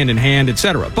goes hand in hand, et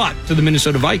cetera. But to the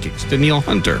Minnesota Vikings, Danielle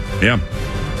Hunter. Yeah.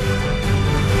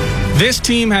 This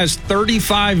team has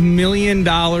 $35 million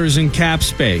in cap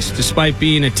space, despite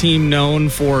being a team known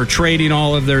for trading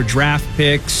all of their draft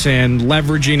picks and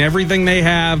leveraging everything they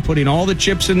have, putting all the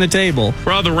chips in the table.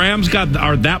 Bro, the Rams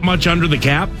are that much under the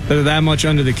cap? They're that much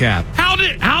under the cap.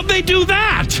 How'd they do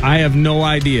that? I have no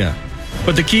idea.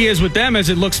 But the key is with them, as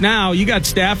it looks now, you got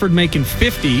Stafford making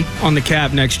 $50 on the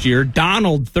cap next year,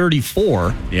 Donald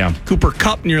 $34, Cooper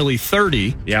Kupp nearly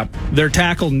 $30, their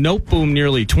tackle Noteboom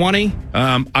nearly $20.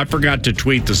 I forgot to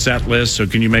tweet the set list, so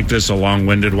can you make this a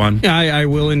long-winded one? Yeah, I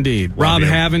will indeed. Rob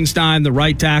Havenstein, the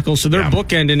right tackle, so they're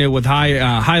bookending it with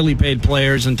highly paid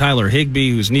players, and Tyler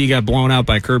Higbee, whose knee got blown out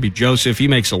by Kirby Joseph, he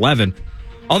makes 11.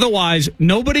 Otherwise,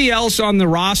 nobody else on the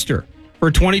roster for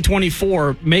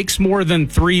 2024 makes more than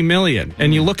 $3 million.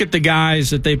 And you look at the guys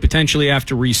that they potentially have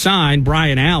to re-sign.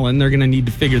 Brian Allen, they're going to need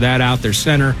to figure that out. Their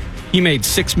center, he made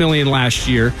 $6 million last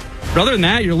year. But other than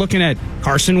that, you're looking at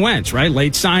Carson Wentz, right?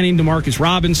 Late signing DeMarcus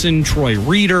Robinson, Troy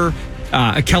Reeder,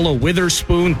 Akello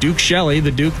Witherspoon, Duke Shelley. The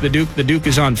Duke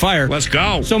is on fire. Let's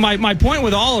go. So my point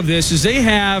with all of this is they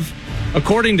have,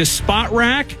 according to Spot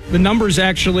Rack, the number is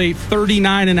actually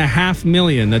 $39.5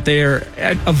 million that they are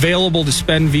available to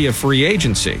spend via free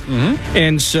agency. Mm-hmm.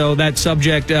 And so that is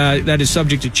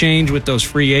subject to change with those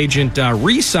free agent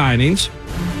re-signings.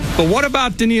 But what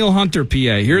about Danielle Hunter, PA?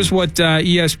 Here's what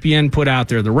ESPN put out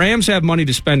there. The Rams have money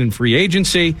to spend in free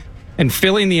agency, and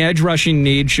filling the edge rushing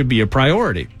need should be a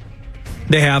priority.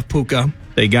 They have Puka.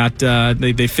 They got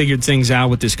they figured things out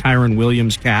with this Kyron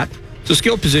Williams cat. So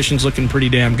skill position's looking pretty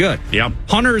damn good. Yep.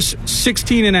 Hunter's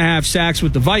 16.5 sacks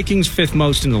with the Vikings, 5th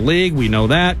most in the league. We know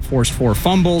that. Forced 4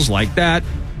 fumbles like that.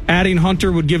 Adding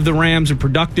Hunter would give the Rams a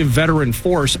productive veteran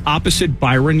force opposite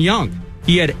Byron Young.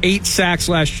 He had 8 sacks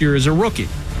last year as a rookie.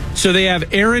 So they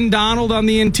have Aaron Donald on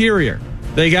the interior.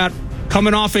 They got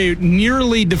coming off a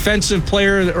nearly defensive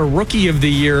player or rookie of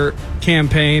the year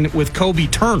campaign with Kobe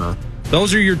Turner.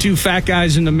 Those are your 2 fat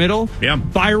guys in the middle. Yeah.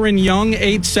 Byron Young,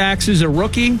 8 sacks as a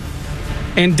rookie.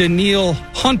 And Danielle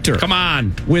Hunter. Come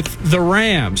on. With the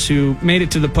Rams, who made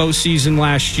it to the postseason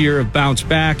last year, have bounced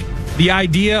back. The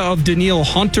idea of Danielle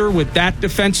Hunter with that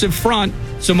defensive front,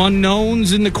 some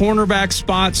unknowns in the cornerback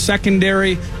spot,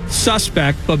 secondary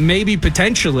suspect, but maybe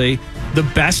potentially the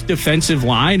best defensive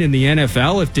line in the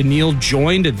NFL if Danielle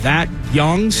joined that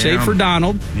young, save for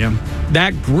Donald. Yeah.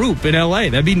 that group in LA.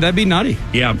 That'd be nutty.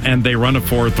 Yeah, and they run a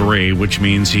 4-3, which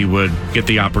means he would get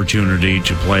the opportunity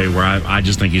to play where I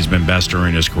just think he's been best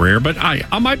during his career. But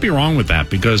I might be wrong with that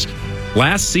because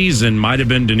last season might have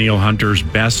been Danielle Hunter's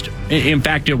best. In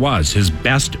fact, it was his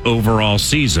best overall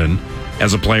season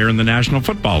as a player in the National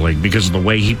Football League because of the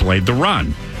way he played the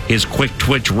run. His quick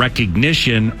twitch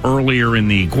recognition earlier in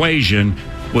the equation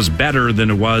was better than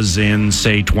it was in,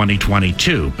 say,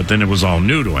 2022, but then it was all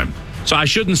new to him. So I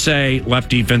shouldn't say left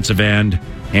defensive end,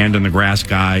 hand in the grass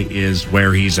guy is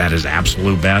where he's at his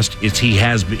absolute best.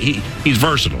 He's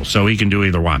versatile, so he can do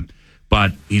either one.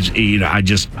 But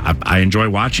I enjoy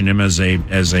watching him as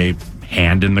a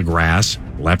hand in the grass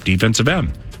left defensive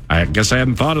end. I guess I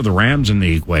hadn't thought of the Rams in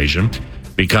the equation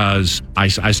because I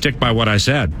stick by what I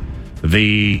said.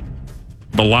 The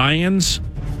Lions,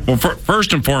 well,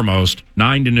 first and foremost,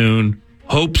 9 to noon,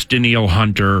 hopes Danielle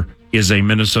Hunter is a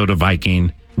Minnesota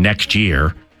Viking next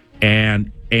year.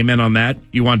 And amen on that.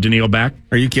 You want Danielle back?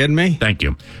 Are you kidding me? Thank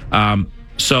you.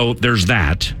 So there's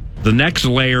that. The next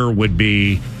layer would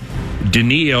be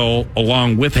Danielle,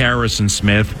 along with Harrison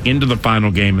Smith, into the final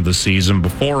game of the season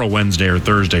before a Wednesday or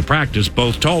Thursday practice,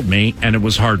 both told me, and it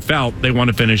was heartfelt, they want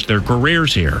to finish their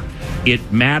careers here.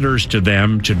 It matters to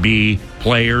them to be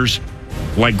players,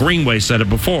 like Greenway said it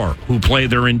before, who play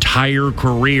their entire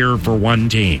career for one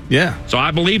team. Yeah. So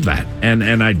I believe that,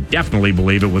 and I definitely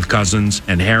believe it with Cousins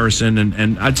and Harrison,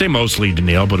 and I'd say mostly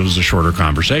Danielle, but it was a shorter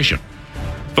conversation.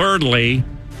 Thirdly,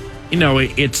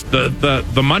 it's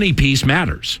the money piece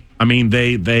matters. I mean,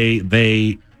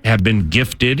 they have been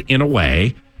gifted in a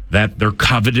way that they're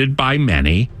coveted by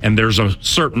many, and there's a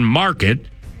certain market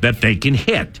that they can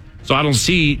hit. So I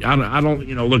don't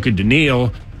look at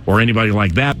Danielle or anybody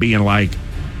like that being like,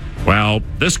 well,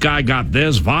 this guy got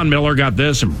this, Von Miller got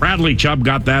this, and Bradley Chubb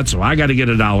got that, so I got to get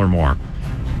 $1 more.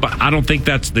 But I don't think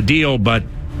that's the deal. But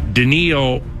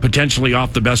Danielle, potentially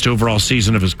off the best overall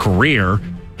season of his career,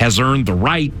 has earned the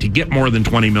right to get more than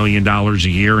 $20 million a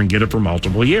year and get it for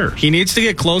multiple years. He needs to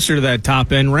get closer to that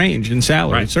top-end range in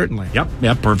salary, right. Certainly.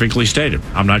 Yep, perfectly stated.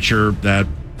 I'm not sure that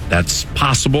that's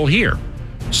possible here.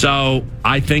 So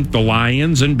I think the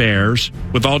Lions and Bears,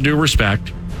 with all due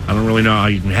respect, I don't really know how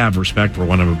you can have respect for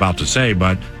what I'm about to say,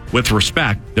 but with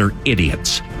respect, they're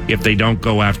idiots if they don't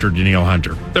go after Danielle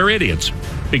Hunter. They're idiots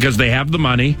because they have the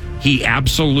money. He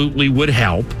absolutely would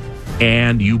help.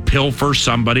 And you pilfer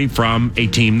somebody from a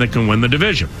team that can win the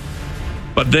division.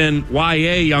 But then YA,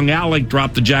 young Alec,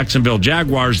 dropped the Jacksonville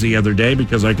Jaguars the other day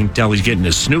because I can tell he's getting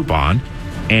his snoop on.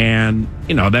 And,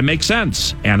 that makes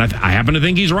sense. And I happen to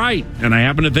think he's right. And I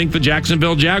happen to think the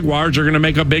Jacksonville Jaguars are going to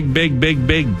make a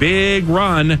big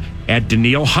run at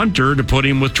Danielle Hunter to put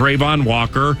him with Trayvon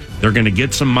Walker. They're going to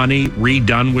get some money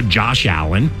redone with Josh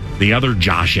Allen, the other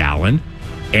Josh Allen.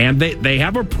 And they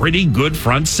have a pretty good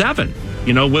front seven.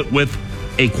 With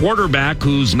a quarterback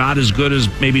who's not as good as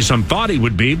maybe some thought he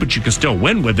would be, but you can still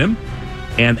win with him.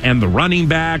 And the running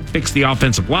back, fix the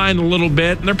offensive line a little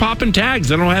bit, and they're popping tags.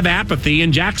 They don't have apathy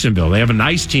in Jacksonville. They have a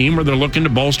nice team where they're looking to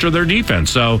bolster their defense.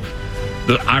 So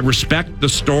I respect the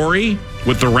story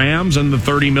with the Rams and the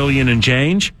 $30 million and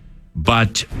change,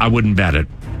 but I wouldn't bet it.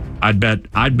 I'd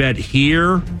bet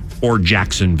here or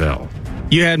Jacksonville.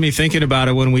 You had me thinking about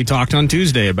it when we talked on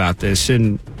Tuesday about this,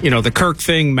 and the Kirk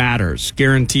thing matters.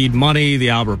 Guaranteed money, the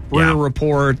Albert Breer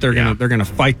report. They're gonna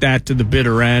fight that to the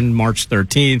bitter end, March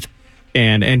 13th,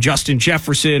 and Justin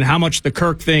Jefferson. How much the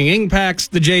Kirk thing impacts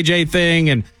the JJ thing,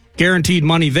 and guaranteed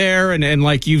money there, and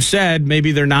like you said,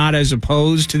 maybe they're not as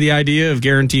opposed to the idea of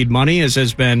guaranteed money as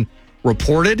has been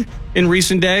reported in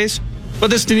recent days. But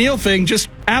this Danielle thing just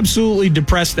absolutely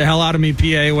depressed the hell out of me,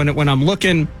 PA. When I'm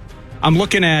looking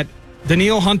at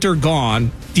Danielle Hunter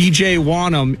gone, DJ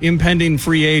Wanham, impending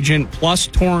free agent, plus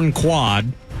torn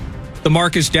quad. The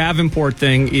Marcus Davenport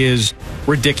thing is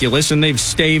ridiculous, and they've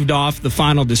staved off the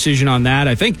final decision on that.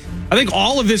 I think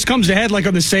all of this comes ahead like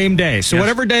on the same day. So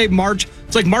whatever day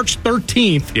it's like March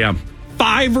 13th. Yeah.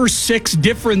 5 or 6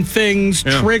 different things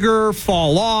trigger,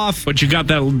 fall off. But you got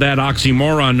that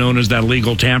oxymoron known as that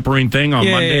legal tampering thing on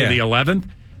Monday the 11th.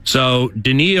 So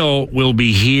Danielle will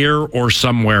be here or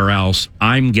somewhere else.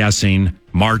 I'm guessing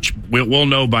March. We'll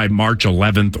know by March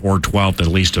 11th or 12th, at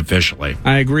least officially.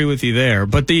 I agree with you there.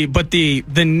 But the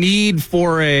need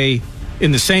for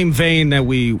in the same vein that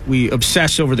we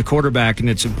obsess over the quarterback and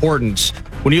its importance,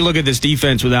 when you look at this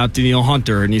defense without Danielle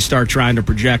Hunter and you start trying to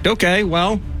project, okay,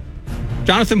 well,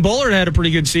 Jonathan Bullard had a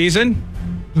pretty good season.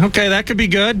 Okay, that could be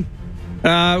good.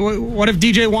 What if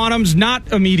DJ Wanham's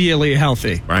not immediately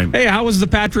healthy? Right. Hey, how was the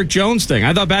Patrick Jones thing?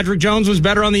 I thought Patrick Jones was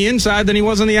better on the inside than he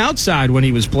was on the outside when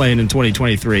he was playing in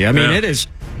 2023. I mean, it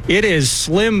it is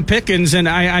slim pickings, and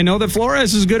I know that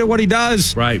Flores is good at what he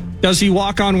does. Right. Does he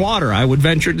walk on water? I would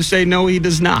venture to say no, he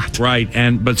does not. Right,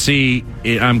 but see,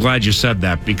 I'm glad you said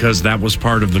that because that was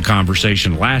part of the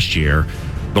conversation last year.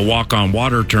 The walk on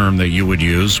water term that you would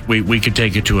use, we could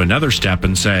take it to another step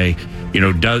and say,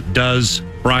 does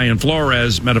Brian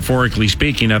Flores, metaphorically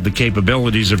speaking, have the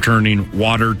capabilities of turning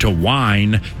water to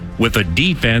wine with a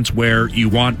defense where you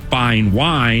want fine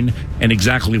wine, and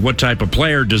exactly what type of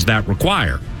player does that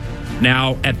require?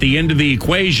 Now, at the end of the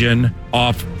equation,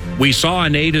 we saw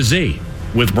an A to Z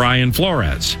with Brian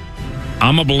Flores.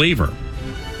 I'm a believer.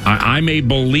 I'm a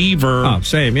believer. Oh,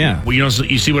 same, yeah. Well, you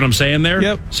see what I'm saying there?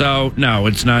 Yep. So, no,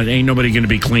 it's not. Ain't nobody going to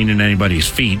be cleaning anybody's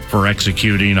feet for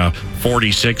executing a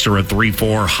 46 or a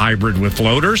 3-4 hybrid with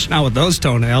floaters. Not with those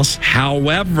toenails.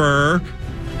 However,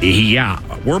 yeah,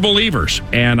 we're believers.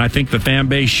 And I think the fan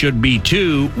base should be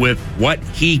too with what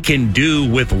he can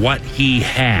do with what he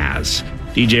has.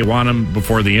 DJ Wanham,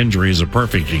 before the injury, is a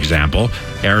perfect example.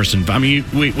 Harrison, I mean,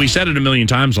 we said it a million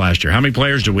times last year. How many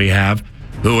players do we have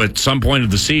who at some point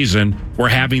of the season were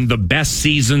having the best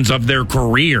seasons of their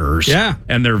careers? Yeah.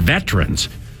 And they're veterans.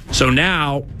 So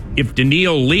now, if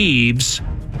Daniil leaves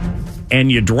and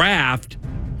you draft,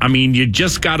 I mean, you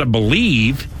just got to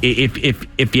believe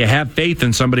if you have faith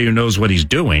in somebody who knows what he's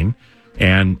doing.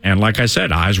 And like I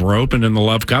said, eyes were open in the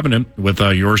Love Covenant with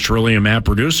yours truly and Matt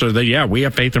Producer that, yeah, we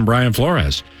have faith in Brian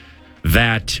Flores,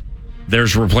 that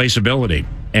there's replaceability.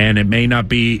 And it may not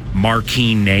be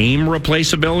marquee name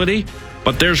replaceability,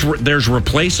 but there's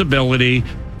replaceability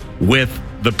with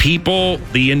the people,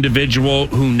 the individual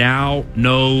who now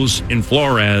knows in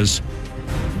Flores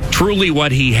truly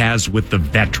what he has with the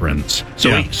veterans.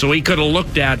 So he could have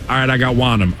looked at, all right, I got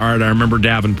Wanham. All right, I remember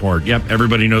Davenport. Yep,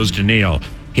 everybody knows Daniil.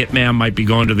 Hitman might be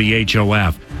going to the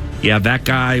HOF. Yeah, that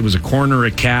guy was a corner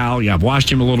at Cal. Yeah, I've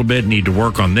watched him a little bit, need to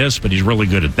work on this, but he's really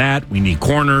good at that. We need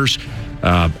corners.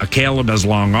 Caleb has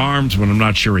long arms, but I'm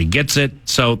not sure he gets it.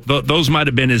 So those might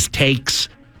have been his takes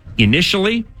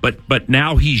initially, but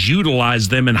now he's utilized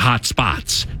them in hot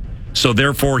spots. So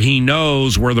therefore, he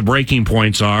knows where the breaking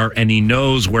points are, and he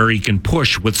knows where he can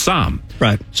push with some.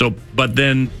 Right. So, but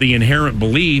then the inherent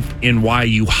belief in why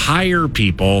you hire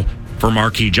people for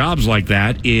marquee jobs like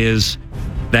that is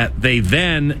that they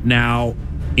then now,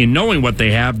 in knowing what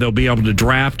they have, they'll be able to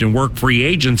draft and work free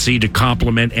agency to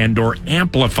complement and or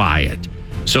amplify it.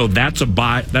 So that's a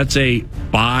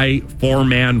buy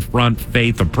four-man front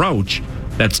faith approach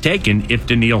that's taken if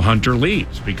Daniil Hunter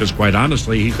leaves, because quite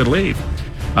honestly, he could leave.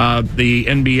 The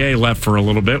NBA left for a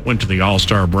little bit, went to the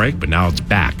All-Star break, but now it's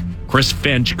back. Chris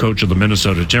Finch, coach of the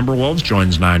Minnesota Timberwolves,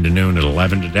 joins 9 to noon at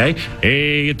 11 today.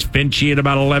 Hey, it's Finchy at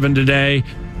about 11 today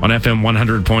on FM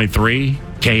 100.3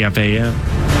 KFAN.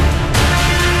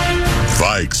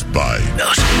 Vikes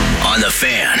Bites on the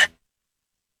Fan.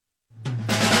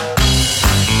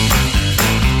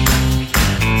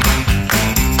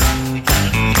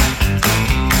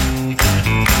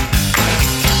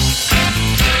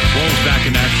 Wolves back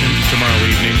in action tomorrow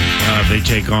evening. They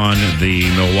take on the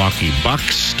Milwaukee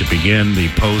Bucks to begin the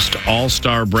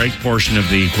post-All-Star break portion of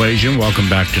the equation. Welcome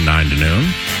back to 9 to noon.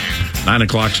 9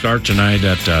 o'clock start tonight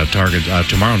at Target.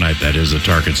 Tomorrow night, that is, at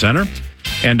Target Center.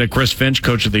 And Chris Finch,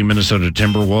 coach of the Minnesota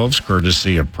Timberwolves,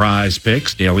 courtesy of Prize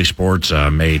Picks, Daily Sports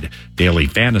Daily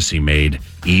Fantasy made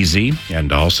easy,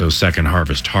 and also Second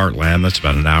Harvest Heartland. That's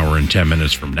about an hour and 10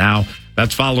 minutes from now.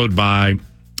 That's followed by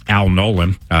Al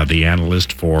Nolan, the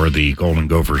analyst for the Golden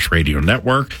Gophers Radio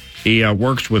Network. He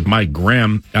works with Mike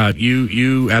Grimm.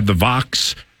 You had the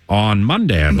Vox on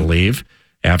Monday, I believe,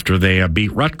 after they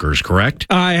beat Rutgers, correct?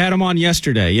 I had them on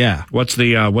yesterday, yeah. What's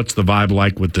the vibe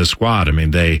like with this squad? I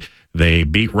mean, they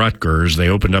beat Rutgers. They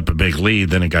opened up a big lead.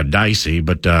 Then it got dicey.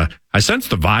 But I sense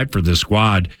the vibe for this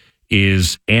squad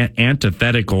is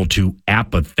antithetical to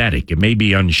apathetic. It may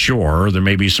be unsure. There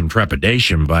may be some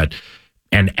trepidation, but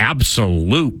an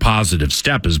absolute positive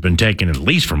step has been taken, at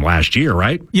least from last year,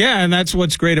 right? Yeah, and that's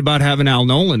what's great about having Al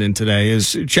Nolan in today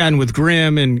is chatting with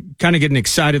Grimm and kind of getting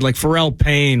excited. Like Pharrell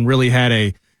Payne really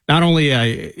had not only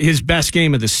his best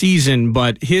game of the season,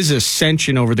 but his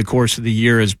ascension over the course of the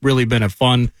year has really been a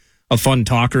fun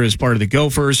talker as part of the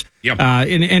Gophers. Yep.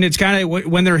 And it's kind of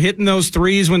when they're hitting those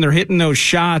threes, when they're hitting those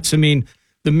shots, I mean,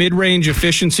 the mid-range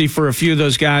efficiency for a few of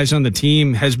those guys on the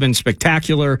team has been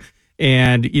spectacular.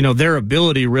 And, their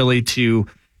ability really to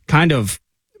kind of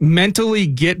mentally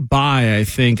get by, I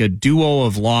think, a duo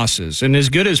of losses. And as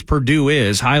good as Purdue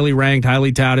is, highly ranked,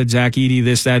 highly touted, Zach Edey,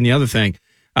 this, that, and the other thing,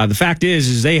 the fact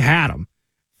is they had them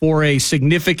for a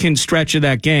significant stretch of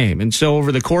that game. And so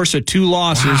over the course of two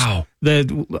losses,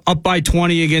 up by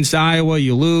 20 against Iowa,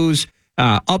 you lose.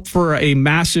 up for a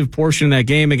massive portion of that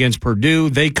game against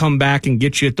Purdue. They come back and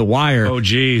get you at the wire. Oh,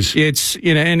 geez. It's,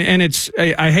 and it's,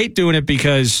 I hate doing it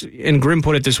because, and Grimm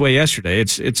put it this way yesterday,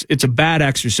 it's a bad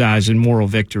exercise in moral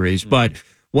victories, but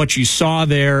what you saw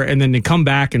there, and then to come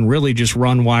back and really just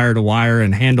run wire to wire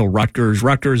and handle Rutgers.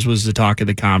 Rutgers was the talk of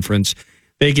the conference.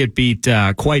 They get beat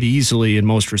quite easily in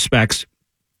most respects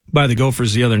by the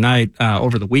Gophers the other night,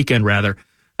 over the weekend, rather.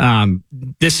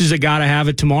 This is a gotta have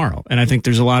it tomorrow, and I think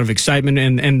there's a lot of excitement.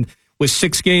 And with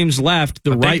 6 games left,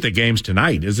 I think the game's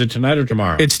tonight. Is it tonight or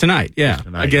tomorrow? It's tonight. Yeah, it's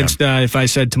tonight, against. If I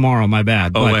said tomorrow, my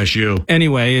bad. OSU. But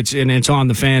anyway, it's on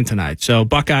the Fan tonight. So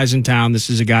Buckeyes in town. This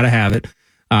is a gotta have it.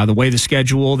 The way the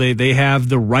schedule, they have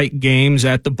the right games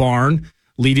at the barn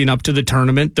leading up to the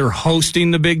tournament. They're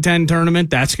hosting the Big Ten tournament.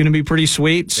 That's going to be pretty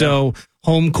sweet. So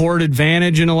home court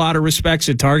advantage in a lot of respects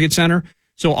at Target Center.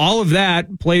 So all of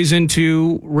that plays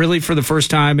into, really for the first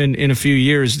time in a few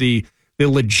years, the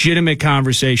legitimate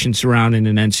conversation surrounding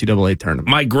an NCAA tournament.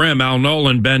 Mike Grimm, Al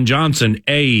Nolan, Ben Johnson,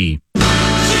 A.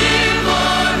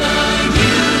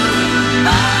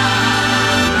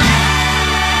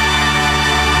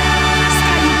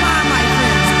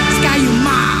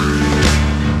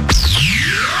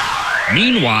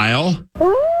 Meanwhile,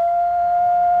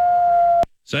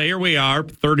 so here we are,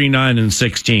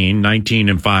 39-16,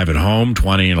 19-5 at home,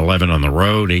 20-11 on the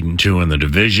road, 8-2 in the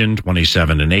division,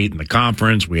 27-8 in the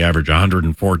conference. We average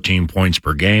 114 points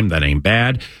per game. That ain't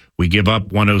bad. We give up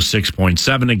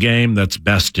 106.7 a game. That's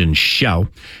best in show.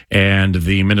 And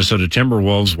the Minnesota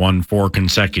Timberwolves won 4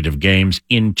 consecutive games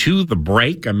into the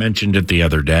break. I mentioned it the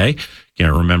other day.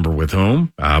 Can't remember with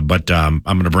whom, but I'm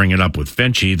going to bring it up with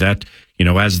Finchy that,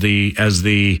 as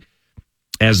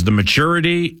the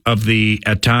maturity of the,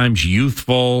 at times,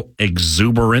 youthful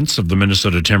exuberance of the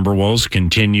Minnesota Timberwolves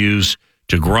continues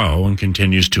to grow and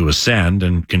continues to ascend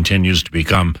and continues to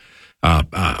become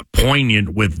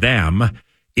poignant with them,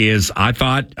 is I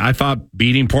thought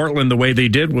beating Portland the way they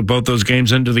did with both those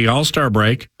games into the All-Star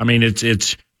break. I mean,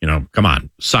 it's come on,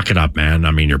 suck it up, man.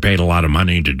 I mean, you're paid a lot of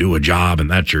money to do a job,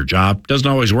 and that's your job. Doesn't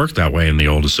always work that way in the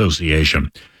old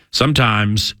association.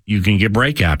 Sometimes you can get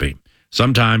break happy.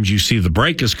 Sometimes you see the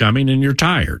break is coming and you're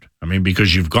tired. I mean,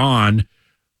 because you've gone,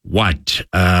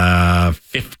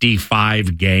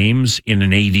 55 games in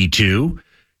an 82,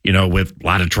 with a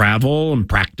lot of travel and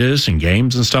practice and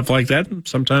games and stuff like that. And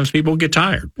sometimes people get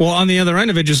tired. Well, on the other end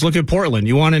of it, just look at Portland.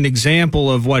 You want an example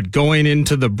of what going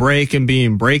into the break and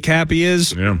being break happy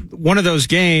is? Yeah. One of those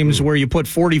games where you put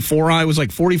 44 on, it was like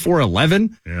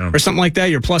 44-11 or something like that.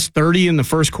 You're plus 30 in the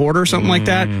first quarter, something like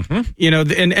that.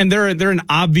 And they're an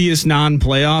obvious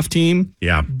non-playoff team.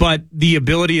 Yeah. But the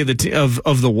ability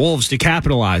of the Wolves to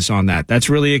capitalize on that, that's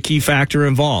really a key factor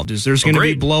involved. Is there's going to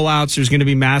be blowouts, there's going to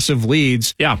be massive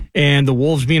leads. Yeah. And the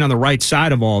Wolves being on the right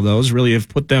side of all those really have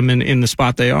put them in the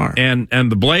spot they are. And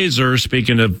the Blazers,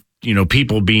 speaking of,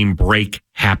 people being break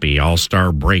happy,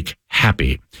 all-star break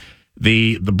happy,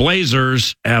 the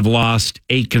Blazers have lost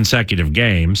 8 consecutive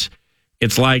games.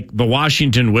 It's like the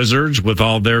Washington Wizards with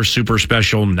all their super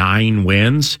special 9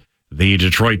 wins, the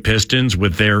Detroit Pistons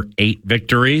with their 8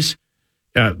 victories.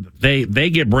 They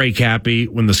get break happy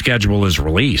when the schedule is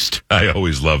released. I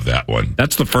always love that one.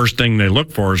 That's the first thing they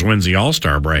look for is when's the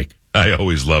All-Star break. I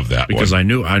always love that because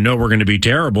one. I know we're going to be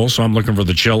terrible, so I'm looking for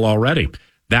the chill already.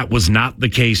 That was not the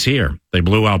case here. They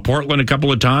blew out Portland a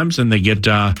couple of times, and they get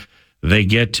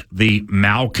the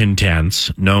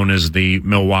malcontents known as the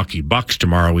Milwaukee Bucks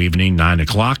tomorrow evening,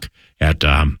 9:00 at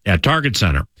Target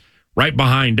Center. Right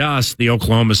behind us, the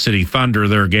Oklahoma City Thunder.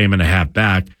 They're a game and a half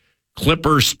back.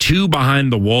 Clippers 2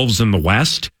 behind the Wolves in the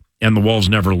West, and the Wolves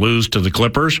never lose to the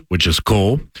Clippers, which is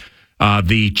cool.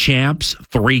 The champs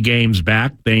 3 games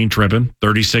back. They ain't tripping.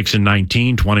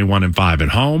 36-19, 21-5 at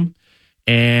home.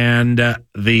 And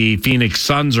the Phoenix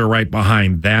Suns are right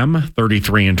behind them,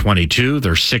 33-22.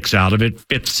 They're 6 out of it,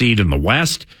 5th seed in the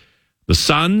West. The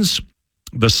Suns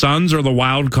are the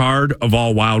wild card of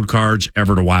all wild cards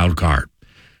ever to wild card,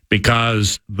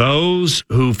 because those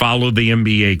who follow the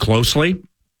NBA closely,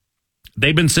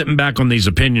 they've been sitting back on these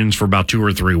opinions for about 2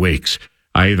 or 3 weeks.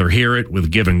 I either hear it with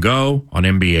Give and Go on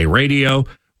NBA radio,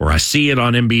 or I see it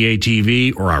on NBA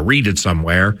TV, or I read it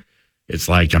somewhere. It's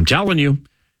like, I'm telling you,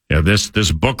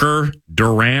 this Booker,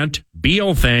 Durant,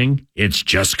 Beal thing, it's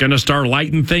just going to start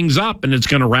lighting things up, and it's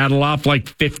going to rattle off like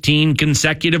 15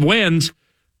 consecutive wins.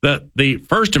 The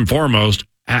first and foremost,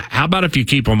 how about if you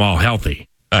keep them all healthy?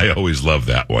 I always love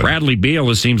that one. Bradley Beal,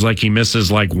 it seems like he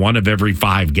misses like 1 of every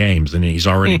 5 games, and he's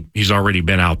already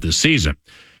been out this season.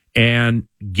 And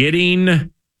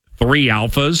getting 3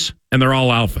 alphas, and they're all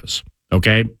alphas,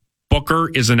 okay? Booker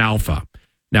is an alpha.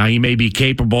 Now, he may be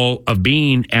capable of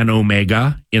being an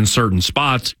omega in certain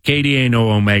spots. KD ain't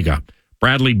no omega.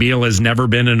 Bradley Beal has never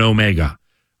been an omega.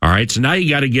 All right, so now you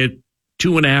got to get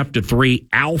 2.5 to 3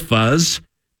 alphas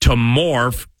to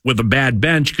morph with a bad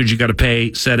bench because you got to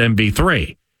pay set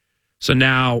MV3. So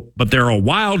now, but they're a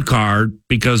wild card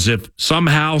because if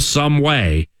somehow, some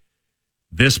way,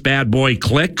 this bad boy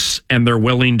clicks and they're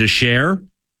willing to share,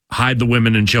 hide the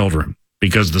women and children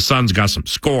because the Suns got some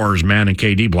scores, man, and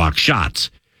KD block shots.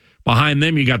 Behind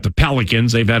them, you got the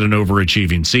Pelicans. They've had an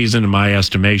overachieving season, in my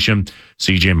estimation.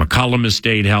 CJ McCollum has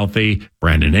stayed healthy.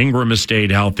 Brandon Ingram has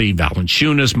stayed healthy.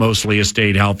 Valanciunas mostly has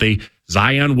stayed healthy.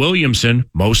 Zion Williamson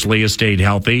mostly has stayed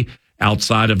healthy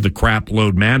outside of the crap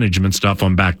load management stuff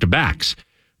on back-to-backs.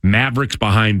 Mavericks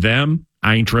behind them.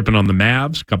 I ain't tripping on the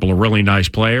Mavs. A couple of really nice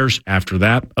players. After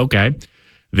that, okay.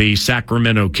 The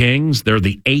Sacramento Kings, they're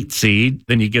the 8th seed.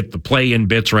 Then you get the play-in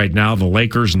bits right now, the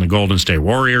Lakers and the Golden State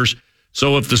Warriors.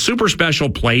 So if the super special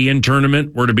play-in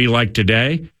tournament were to be like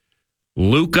today,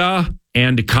 Luka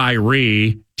and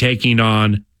Kyrie taking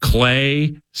on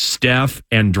Clay, Steph,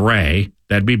 and Dre,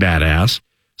 that'd be badass.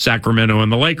 Sacramento and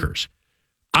the Lakers.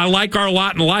 I like our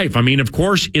lot in life. I mean, of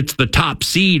course, it's the top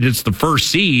seed. It's the first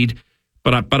seed.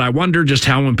 But I wonder just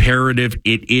how imperative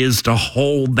it is to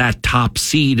hold that top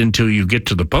seed until you get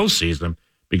to the postseason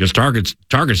because Target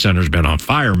Center's been on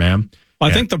fire, man. Well,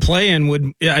 I think the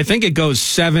play-in I think it goes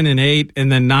 7 and 8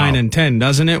 and then 9 and 10,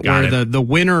 doesn't it? Where the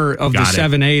winner of the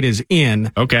 7-8 is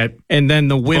in. Okay. And then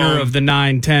the winner of the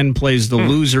 9-10 plays the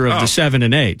loser of the 7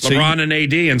 and 8. LeBron and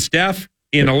AD and Steph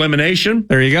in elimination.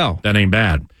 There you go. That ain't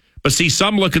bad. But see,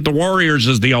 some look at the Warriors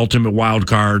as the ultimate wild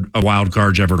card, a wild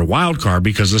card ever to wild card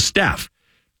because of Steph.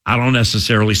 I don't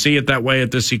necessarily see it that way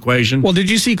at this equation. Well, did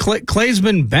you see Clay's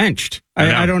been benched?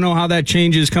 I don't know how that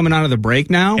changes coming out of the break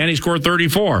now. And he scored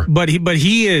 34. But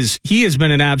he has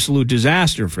been an absolute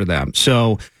disaster for them.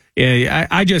 So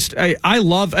I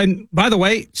love, and by the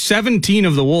way, 17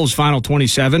 of the Wolves' final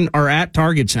 27 are at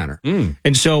Target Center.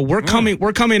 And so we're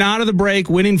coming out of the break,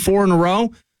 winning 4 in a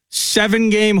row.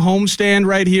 7-game homestand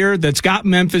right here that's got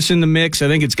Memphis in the mix. I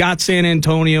think it's got San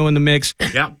Antonio in the mix.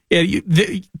 Yeah.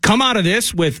 Come out of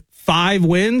this with 5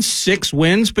 wins, 6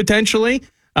 wins potentially.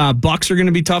 Bucks are going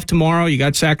to be tough tomorrow. You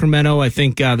got Sacramento. I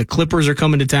think the Clippers are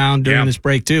coming to town during this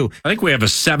break too. I think we have a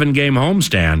 7-game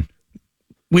homestand.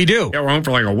 We do. Yeah, we're home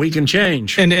for like a week and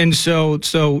change. And so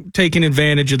taking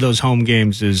advantage of those home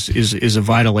games is a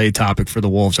vital A topic for the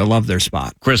Wolves. I love their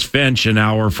spot. Chris Finch, an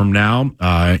hour from now,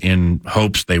 in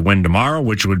hopes they win tomorrow,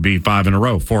 which would be 5 in a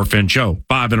row, 4 Finch show.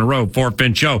 5 in a row, 4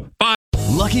 Finch show. 5.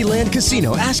 Lucky Land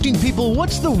Casino, asking people,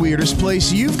 what's the weirdest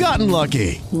place you've gotten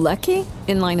lucky? Lucky?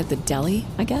 In line at the deli,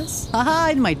 I guess? Aha,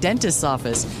 in my dentist's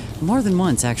office. More than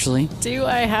once, actually. Do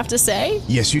I have to say?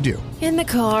 Yes, you do. In the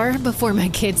car before my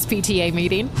kids' PTA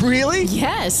meeting. Really?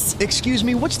 Yes. Excuse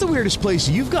me, what's the weirdest place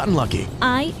you've gotten lucky?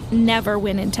 I never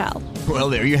win and tell.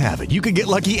 Well, there you have it. You can get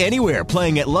lucky anywhere,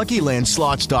 playing at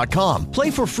LuckyLandSlots.com.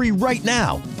 Play for free right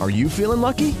now. Are you feeling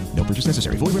lucky? No purchase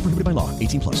necessary. Void where prohibited by law.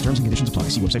 18+. Terms and conditions apply.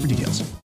 See website for details.